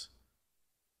 let's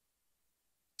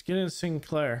get in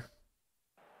Sinclair.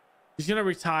 He's gonna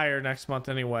retire next month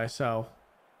anyway, so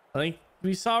I think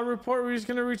we saw a report where he's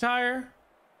gonna retire.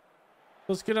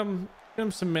 Let's get him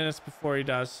some minutes before he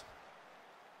does.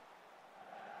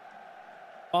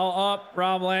 All up.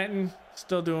 Rob Lanton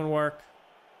still doing work.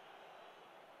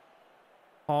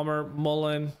 Palmer,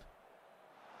 Mullen.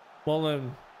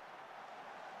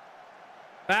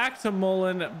 Back to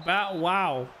Mullen.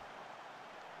 Wow.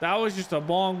 That was just a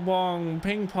bong bong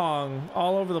ping pong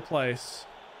all over the place.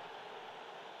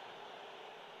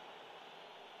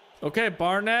 Okay,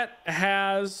 Barnett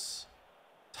has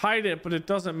tied it, but it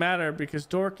doesn't matter because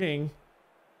Dorking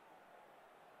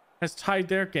has tied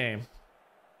their game.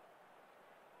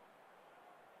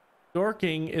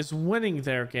 Dorking is winning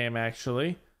their game,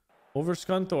 actually, over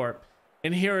Scunthorpe.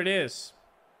 And here it is.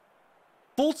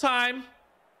 Full time.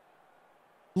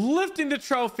 Lifting the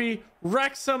trophy.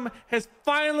 Wrexham has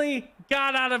finally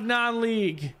got out of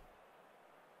non-league.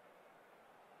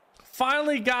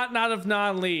 Finally gotten out of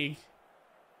non-league.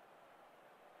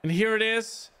 And here it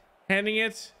is. Handing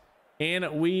it.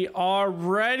 And we are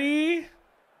ready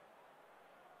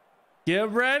Get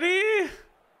ready.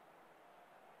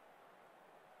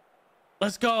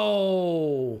 Let's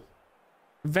go.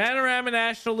 Vanarama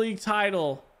National League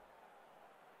title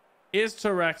is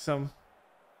to Wrexham.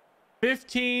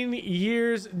 15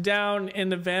 years down in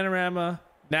the Vanarama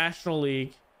National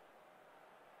League.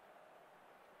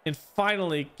 And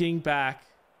finally getting back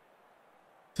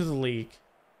to the league.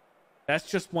 That's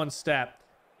just one step.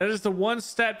 That is the one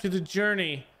step to the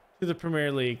journey to the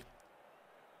Premier League.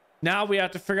 Now we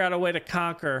have to figure out a way to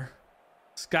conquer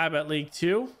Skybet League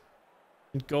 2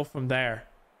 and go from there.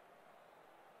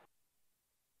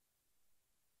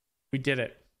 We did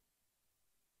it.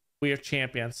 We are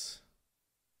champions.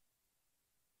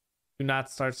 Do not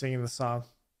start singing the song,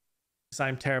 because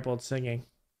I'm terrible at singing.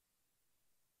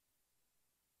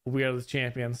 We are the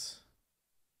champions.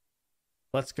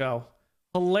 Let's go.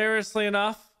 Hilariously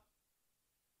enough,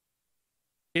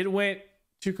 it went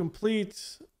to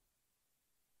complete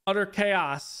utter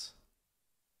chaos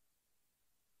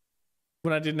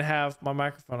when I didn't have my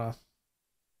microphone on.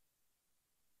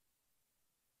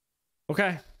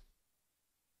 Okay.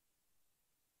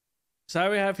 So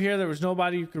we have here, there was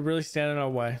nobody who could really stand in our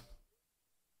way.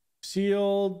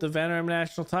 Sealed the Vanarama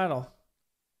National title.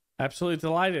 Absolutely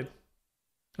delighted.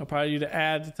 I'll probably need to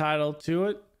add the title to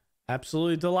it.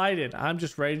 Absolutely delighted. I'm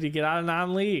just ready to get out of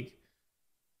non-league.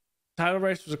 Title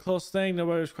race was a close thing.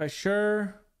 Nobody was quite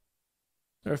sure.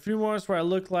 There were a few moments where I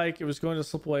looked like it was going to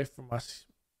slip away from us.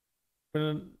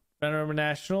 Vanarama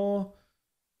National,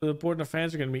 the board and the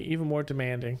fans are going to be even more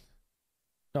demanding.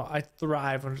 No, I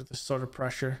thrive under this sort of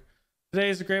pressure. Today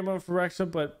is a great moment for Wrexham,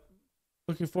 but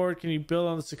looking forward, can you build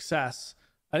on the success?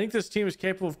 I think this team is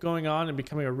capable of going on and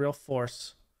becoming a real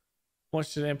force.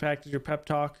 Wants to impact your pep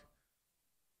talk.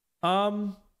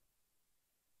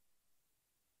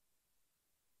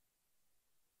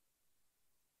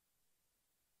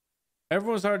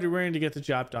 Everyone's already ready to get the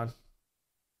job done.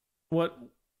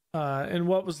 In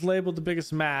what was labeled the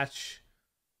biggest match,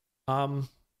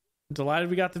 delighted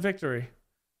we got the victory.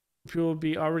 People will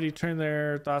be already turning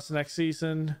their thoughts next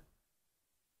season.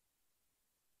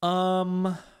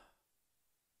 We're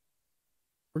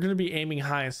gonna be aiming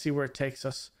high and see where it takes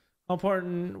us. How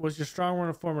important was your strong run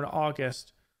of form in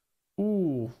August?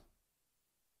 Ooh.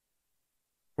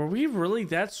 Were we really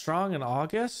that strong in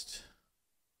August?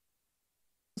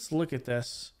 Let's look at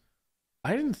this.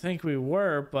 I didn't think we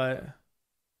were, but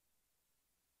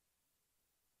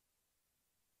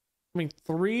I mean,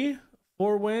 4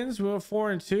 wins. We went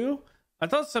 4-2. I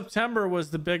thought September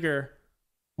was the bigger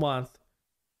month,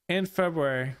 and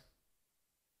February.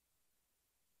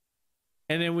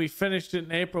 And then we finished it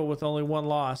in April with only 1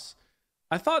 loss.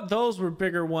 I thought those were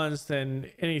bigger ones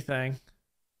than anything.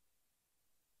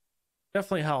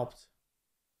 Definitely helped.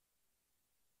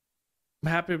 I'm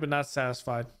happy but not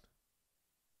satisfied.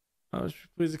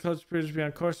 Please, the coach appears to be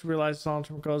on course to realize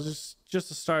long-term goals.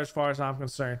 Just a start as far as I'm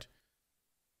concerned.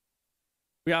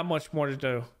 We got much more to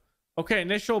do. Okay,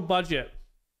 initial budget.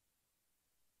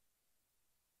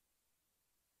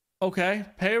 Okay,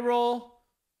 payroll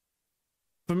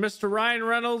for Mr. Ryan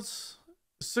Reynolds,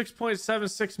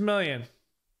 6.76 million.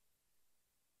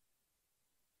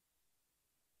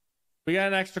 We got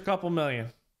an extra couple million.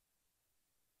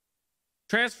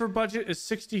 Transfer budget is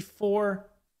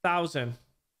 64,000.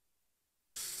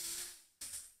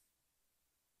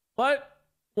 But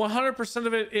 100%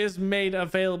 of it is made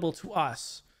available to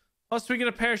us. Plus, we get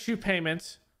a parachute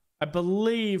payment. I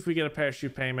believe we get a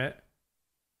parachute payment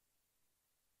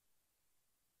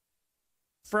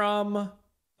from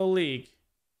the league.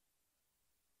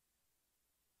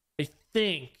 I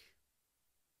think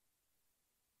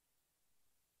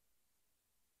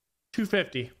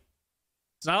 250.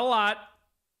 It's not a lot,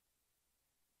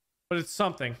 but it's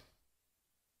something.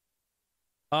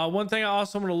 One thing I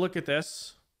also want to look at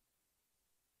this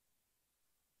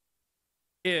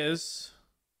is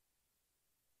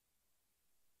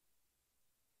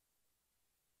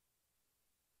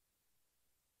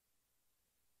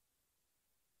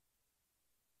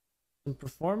in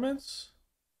performance.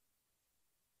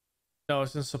 No,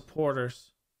 it's in supporters.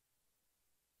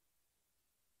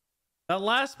 That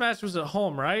last match was at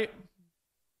home, right? It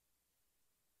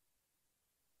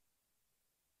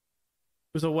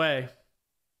was away.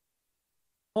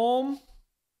 Home.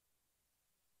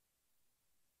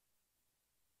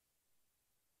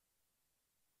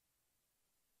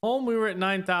 Home, we were at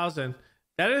 9,000.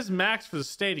 That is max for the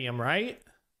stadium, right?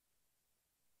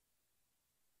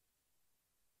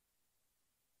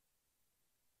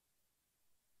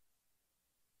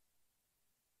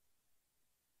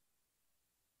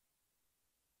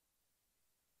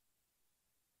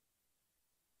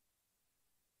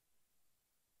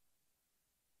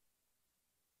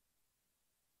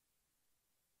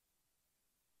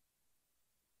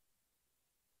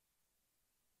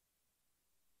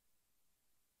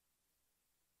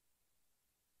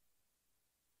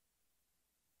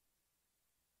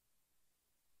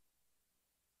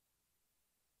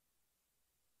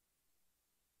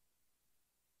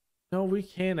 No, we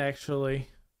can actually.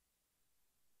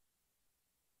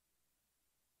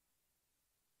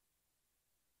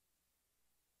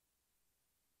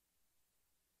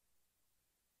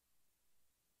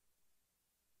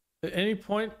 At any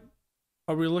point,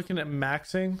 are we looking at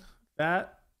maxing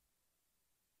that?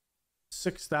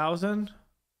 6,000?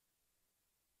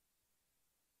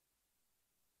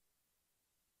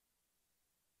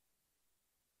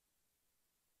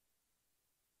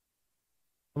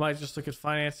 I might just look at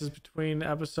finances between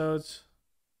episodes.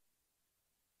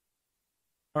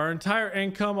 Our entire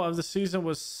income of the season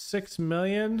was 6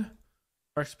 million.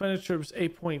 Our expenditure was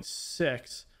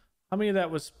 8.6. How many of that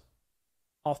was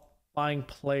off buying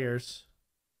players?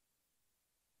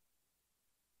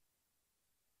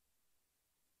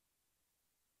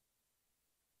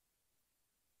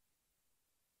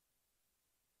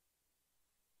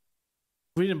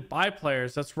 We didn't buy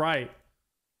players, that's right.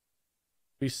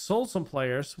 We sold some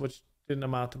players, which didn't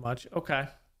amount to much. Okay.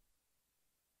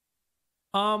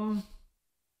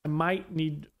 I might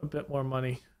need a bit more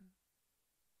money.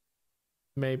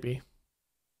 Maybe.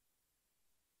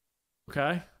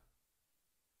 Okay.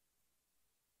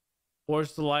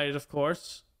 Board's delighted, of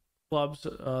course. Clubs,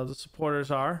 the supporters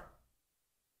are.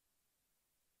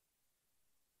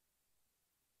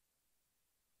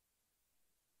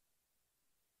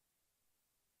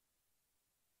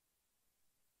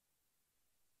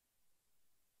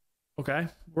 Okay,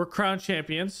 we're crown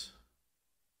champions.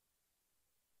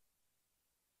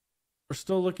 We're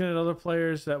still looking at other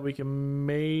players that we can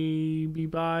maybe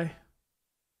buy.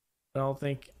 I don't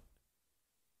think,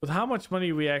 with how much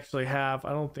money we actually have, I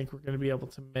don't think we're going to be able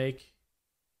to make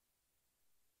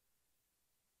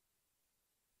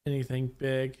anything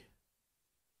big.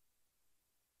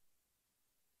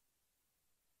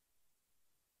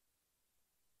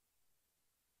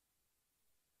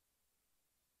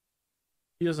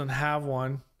 He doesn't have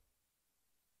one.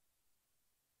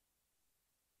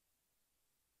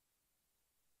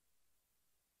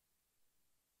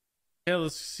 Yeah,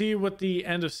 let's see what the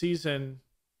end of season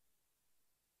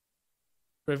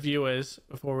review is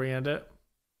before we end it.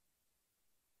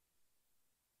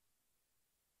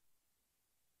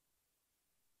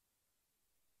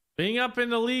 Being up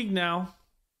in the league now.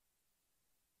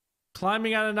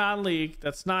 Climbing out of non-league.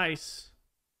 That's nice.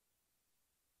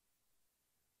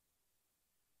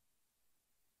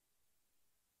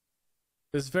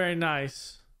 It's very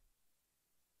nice.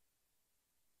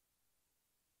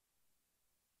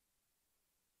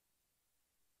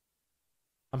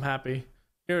 I'm happy.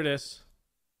 Here it is.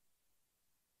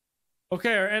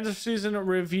 Okay, our end of season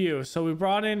review. So we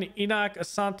brought in Enoch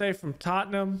Asante from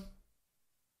Tottenham.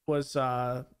 Was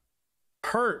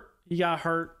hurt. He got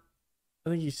hurt.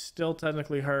 I think he's still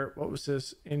technically hurt. What was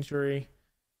his injury? It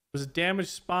was a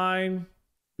damaged spine.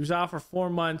 He was out for 4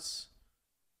 months.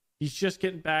 He's just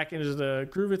getting back into the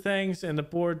groove of things, and the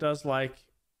board does like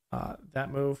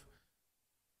that move.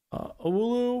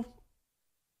 Owulu,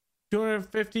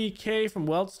 250K from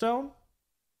Weldstone,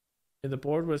 and the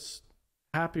board was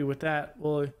happy with that.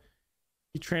 Well,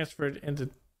 he transferred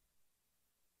into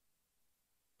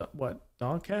what,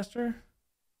 Doncaster?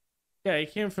 Yeah, he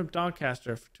came from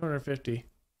Doncaster for 250,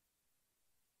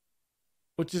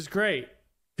 which is great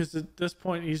because at this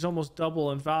point he's almost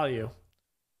double in value.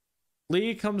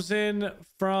 Lee comes in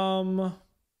from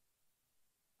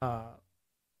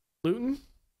Luton.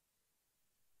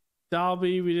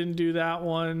 Dalby, we didn't do that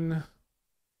one.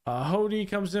 Hody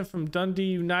comes in from Dundee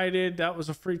United. That was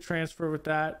a free transfer with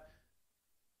that,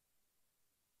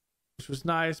 which was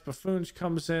nice. Buffoonj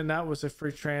comes in. That was a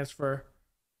free transfer.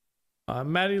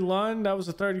 Matty Lund, that was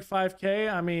a 35K.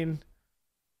 I mean,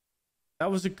 that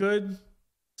was a good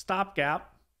stopgap.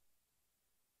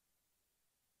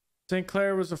 St.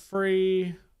 Clair was a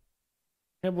free.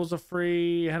 Campbell's a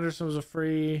free. Henderson was a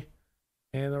free.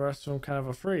 And the rest of them kind of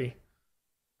a free.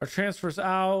 Our transfers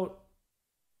out.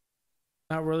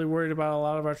 Not really worried about a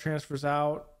lot of our transfers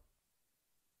out.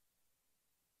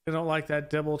 I don't like that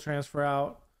Dibble transfer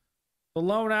out. The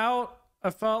loan out, I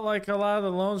felt like a lot of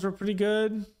the loans were pretty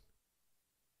good.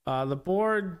 The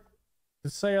board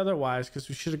can say otherwise because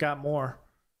we should have got more.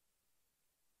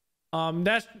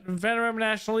 Vanarama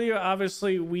National League,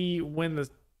 obviously we win the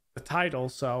title,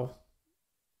 so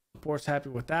the board's happy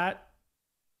with that.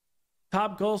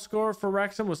 Top goal scorer for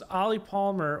Wrexham was Ollie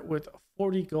Palmer with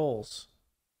 40 goals.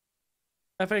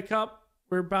 FA Cup,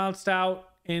 we're bounced out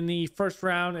in the first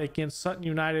round against Sutton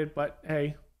United, but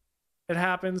hey, it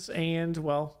happens, and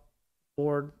well, the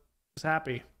board was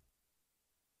happy.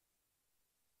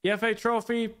 The FA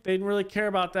Trophy, they didn't really care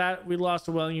about that. We lost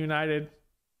to Welling United.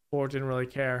 Board didn't really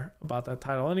care about that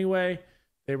title anyway.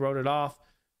 They wrote it off.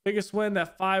 Biggest win,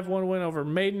 that 5-1 win over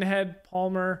Maidenhead.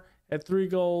 Palmer had 3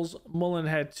 goals. Mullen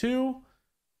had 2.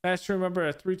 Last to remember,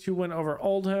 a 3-2 win over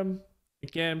Oldham.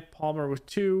 Again, Palmer with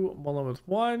 2, Mullen with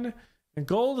 1. And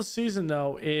goal of the season,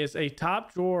 though, is a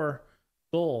top drawer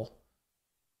goal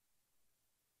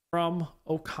from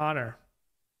O'Connor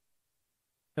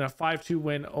in a 5-2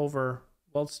 win over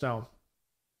Wealdstone.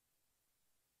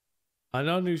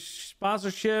 No new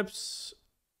sponsorships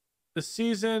this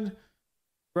season.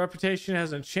 Reputation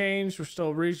hasn't changed. We're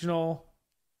still regional.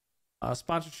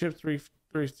 Sponsorship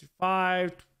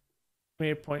 335,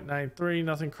 28.93.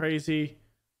 Nothing crazy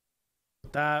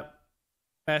with that.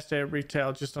 Fast day at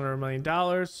retail, just under $1 million.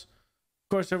 Of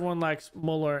course, everyone likes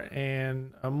Mullen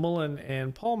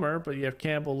and Palmer, but you have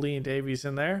Campbell, Lee, and Davies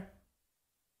in there.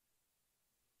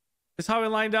 It's how we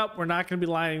lined up. We're not going to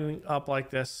be lining up like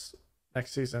this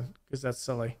next season because that's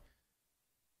silly.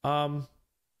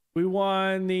 We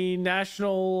won the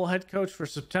national head coach for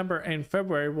September and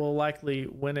February. We'll likely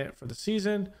win it for the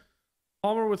season.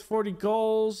 Palmer with 40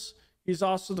 goals. He's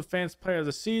also the fans player of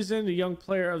the season. The young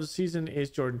player of the season is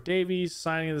Jordan Davies.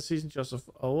 Signing of the season, Joseph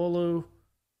Owolu.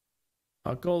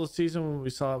 Goal of the season, when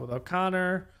we saw it with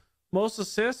O'Connor. Most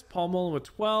assists, Paul Mullen with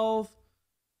 12.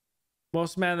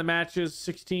 Most man of the matches,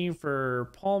 16 for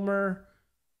Palmer.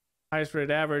 Highest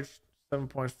rated average,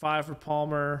 7.5 for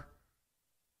Palmer.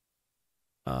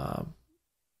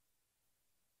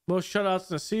 Most shutouts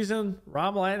in the season,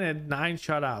 Rob Lanton had 9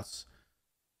 shutouts.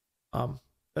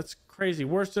 That's crazy.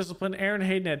 Worst discipline, Aaron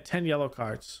Hayden had 10 yellow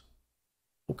cards.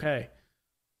 Okay.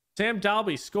 Sam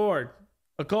Dalby scored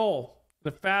a goal.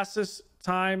 The fastest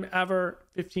time ever,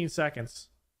 15 seconds.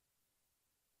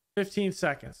 15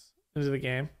 seconds into the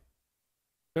game.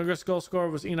 Youngest goal scorer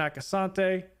was Enoch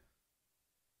Asante.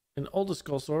 And oldest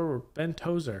goal scorer was Ben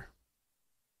Tozer.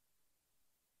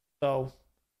 So,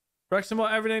 Wrexham will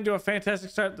everything do a fantastic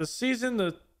start this season.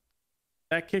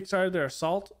 That kickstarted their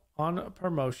assault on a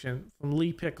promotion from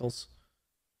Lee Pickles.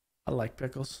 I like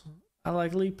Pickles. I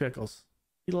like Lee Pickles.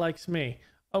 He likes me.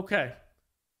 Okay.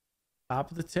 Top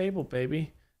of the table,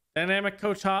 baby. Dynamic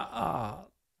coach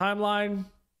timeline.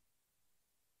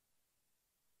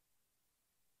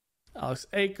 Alex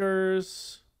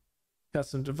Akers. Got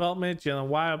some development. Jalen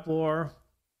Wildboar.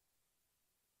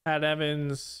 Pat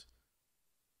Evans.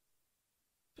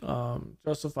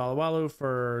 Joseph Alawalu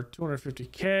for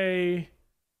 $250K.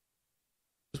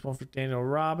 Just one for Daniel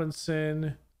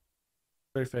Robinson.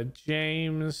 Fed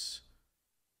James.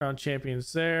 Crown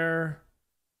champions there.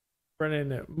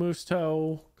 Brennan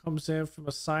Musto comes in from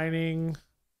a signing.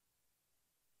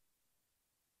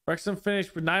 Wrexham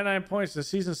finished with 99 points. The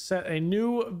season set a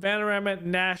new Vanarama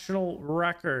National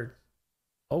record.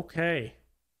 Okay.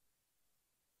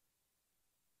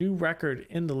 New record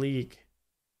in the league.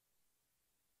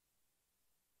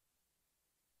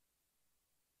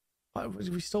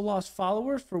 We still lost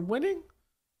followers for winning?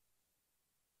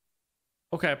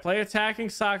 Okay, play attacking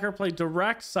soccer, play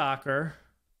direct soccer.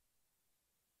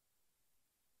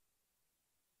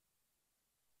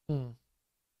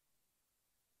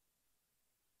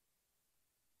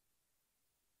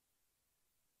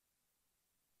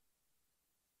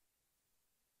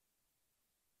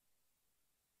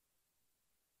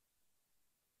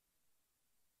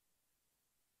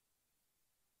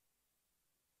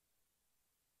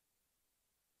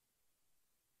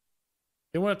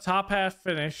 You want a top half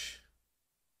finish.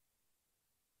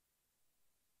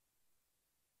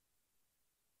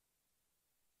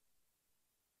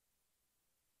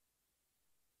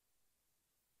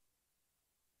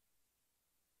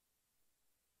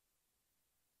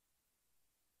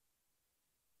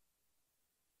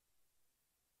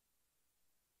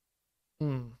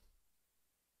 Can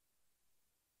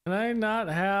I not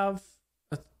have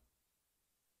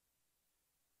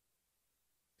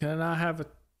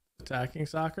attacking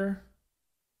soccer?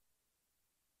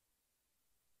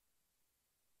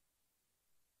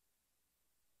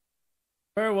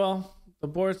 Very well. The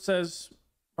board says,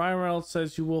 Brian Reynolds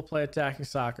says you will play attacking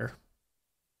soccer.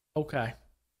 Okay.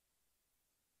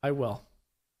 I will.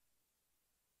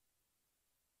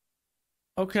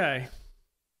 Okay.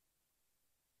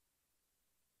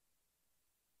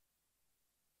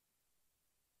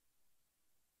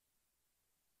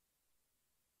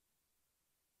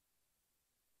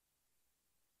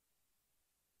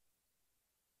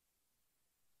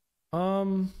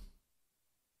 I'm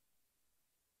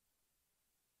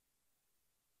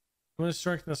gonna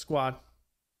strengthen the squad.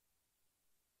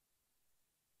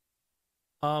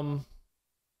 Oh,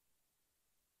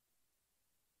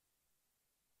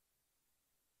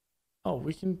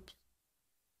 we can.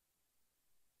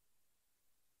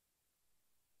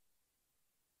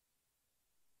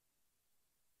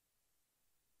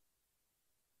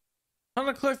 On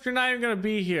the cliff, you're not even going to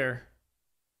be here.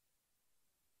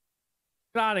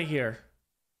 Get out of here.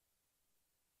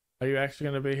 Are you actually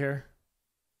going to be here?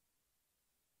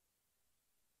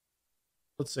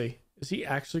 Let's see. Is he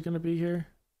actually going to be here?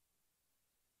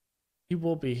 He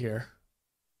will be here.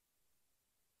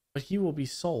 But he will be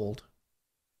sold.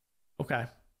 Okay.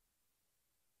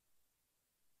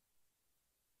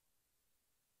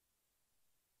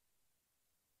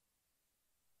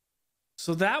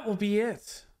 So that will be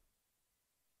it.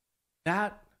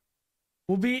 That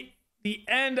will be the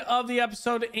end of the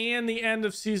episode and the end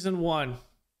of season 1.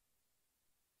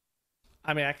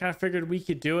 I mean, I kind of figured we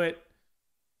could do it.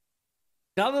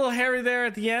 Got a little hairy there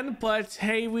at the end, but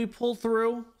hey, we pulled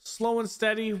through. Slow and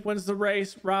steady wins the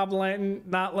race. Rob Lanton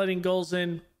not letting goals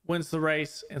in wins the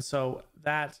race. And so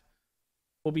that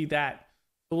will be that.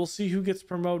 So we'll see who gets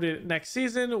promoted next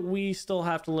season. We still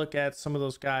have to look at some of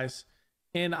those guys.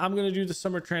 And I'm going to do the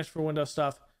summer transfer window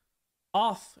stuff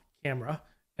off camera.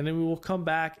 And then we will come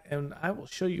back and I will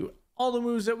show you all the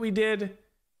moves that we did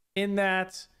in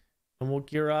that. And we'll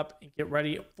gear up and get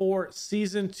ready for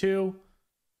season 2.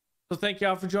 So thank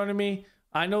y'all for joining me.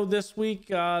 I know this week,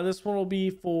 this one will be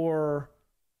for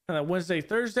Wednesday,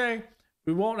 Thursday.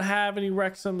 We won't have any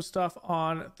Wrexham stuff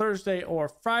on Thursday or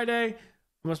Friday.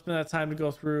 I'm going to spend that time to go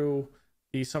through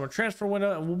the summer transfer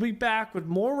window. And we'll be back with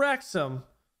more Wrexham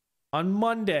on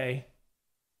Monday.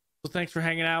 So thanks for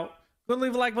hanging out. Go and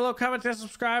leave a like below, comment, and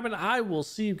subscribe. And I will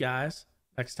see you guys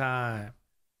next time.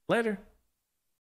 Later.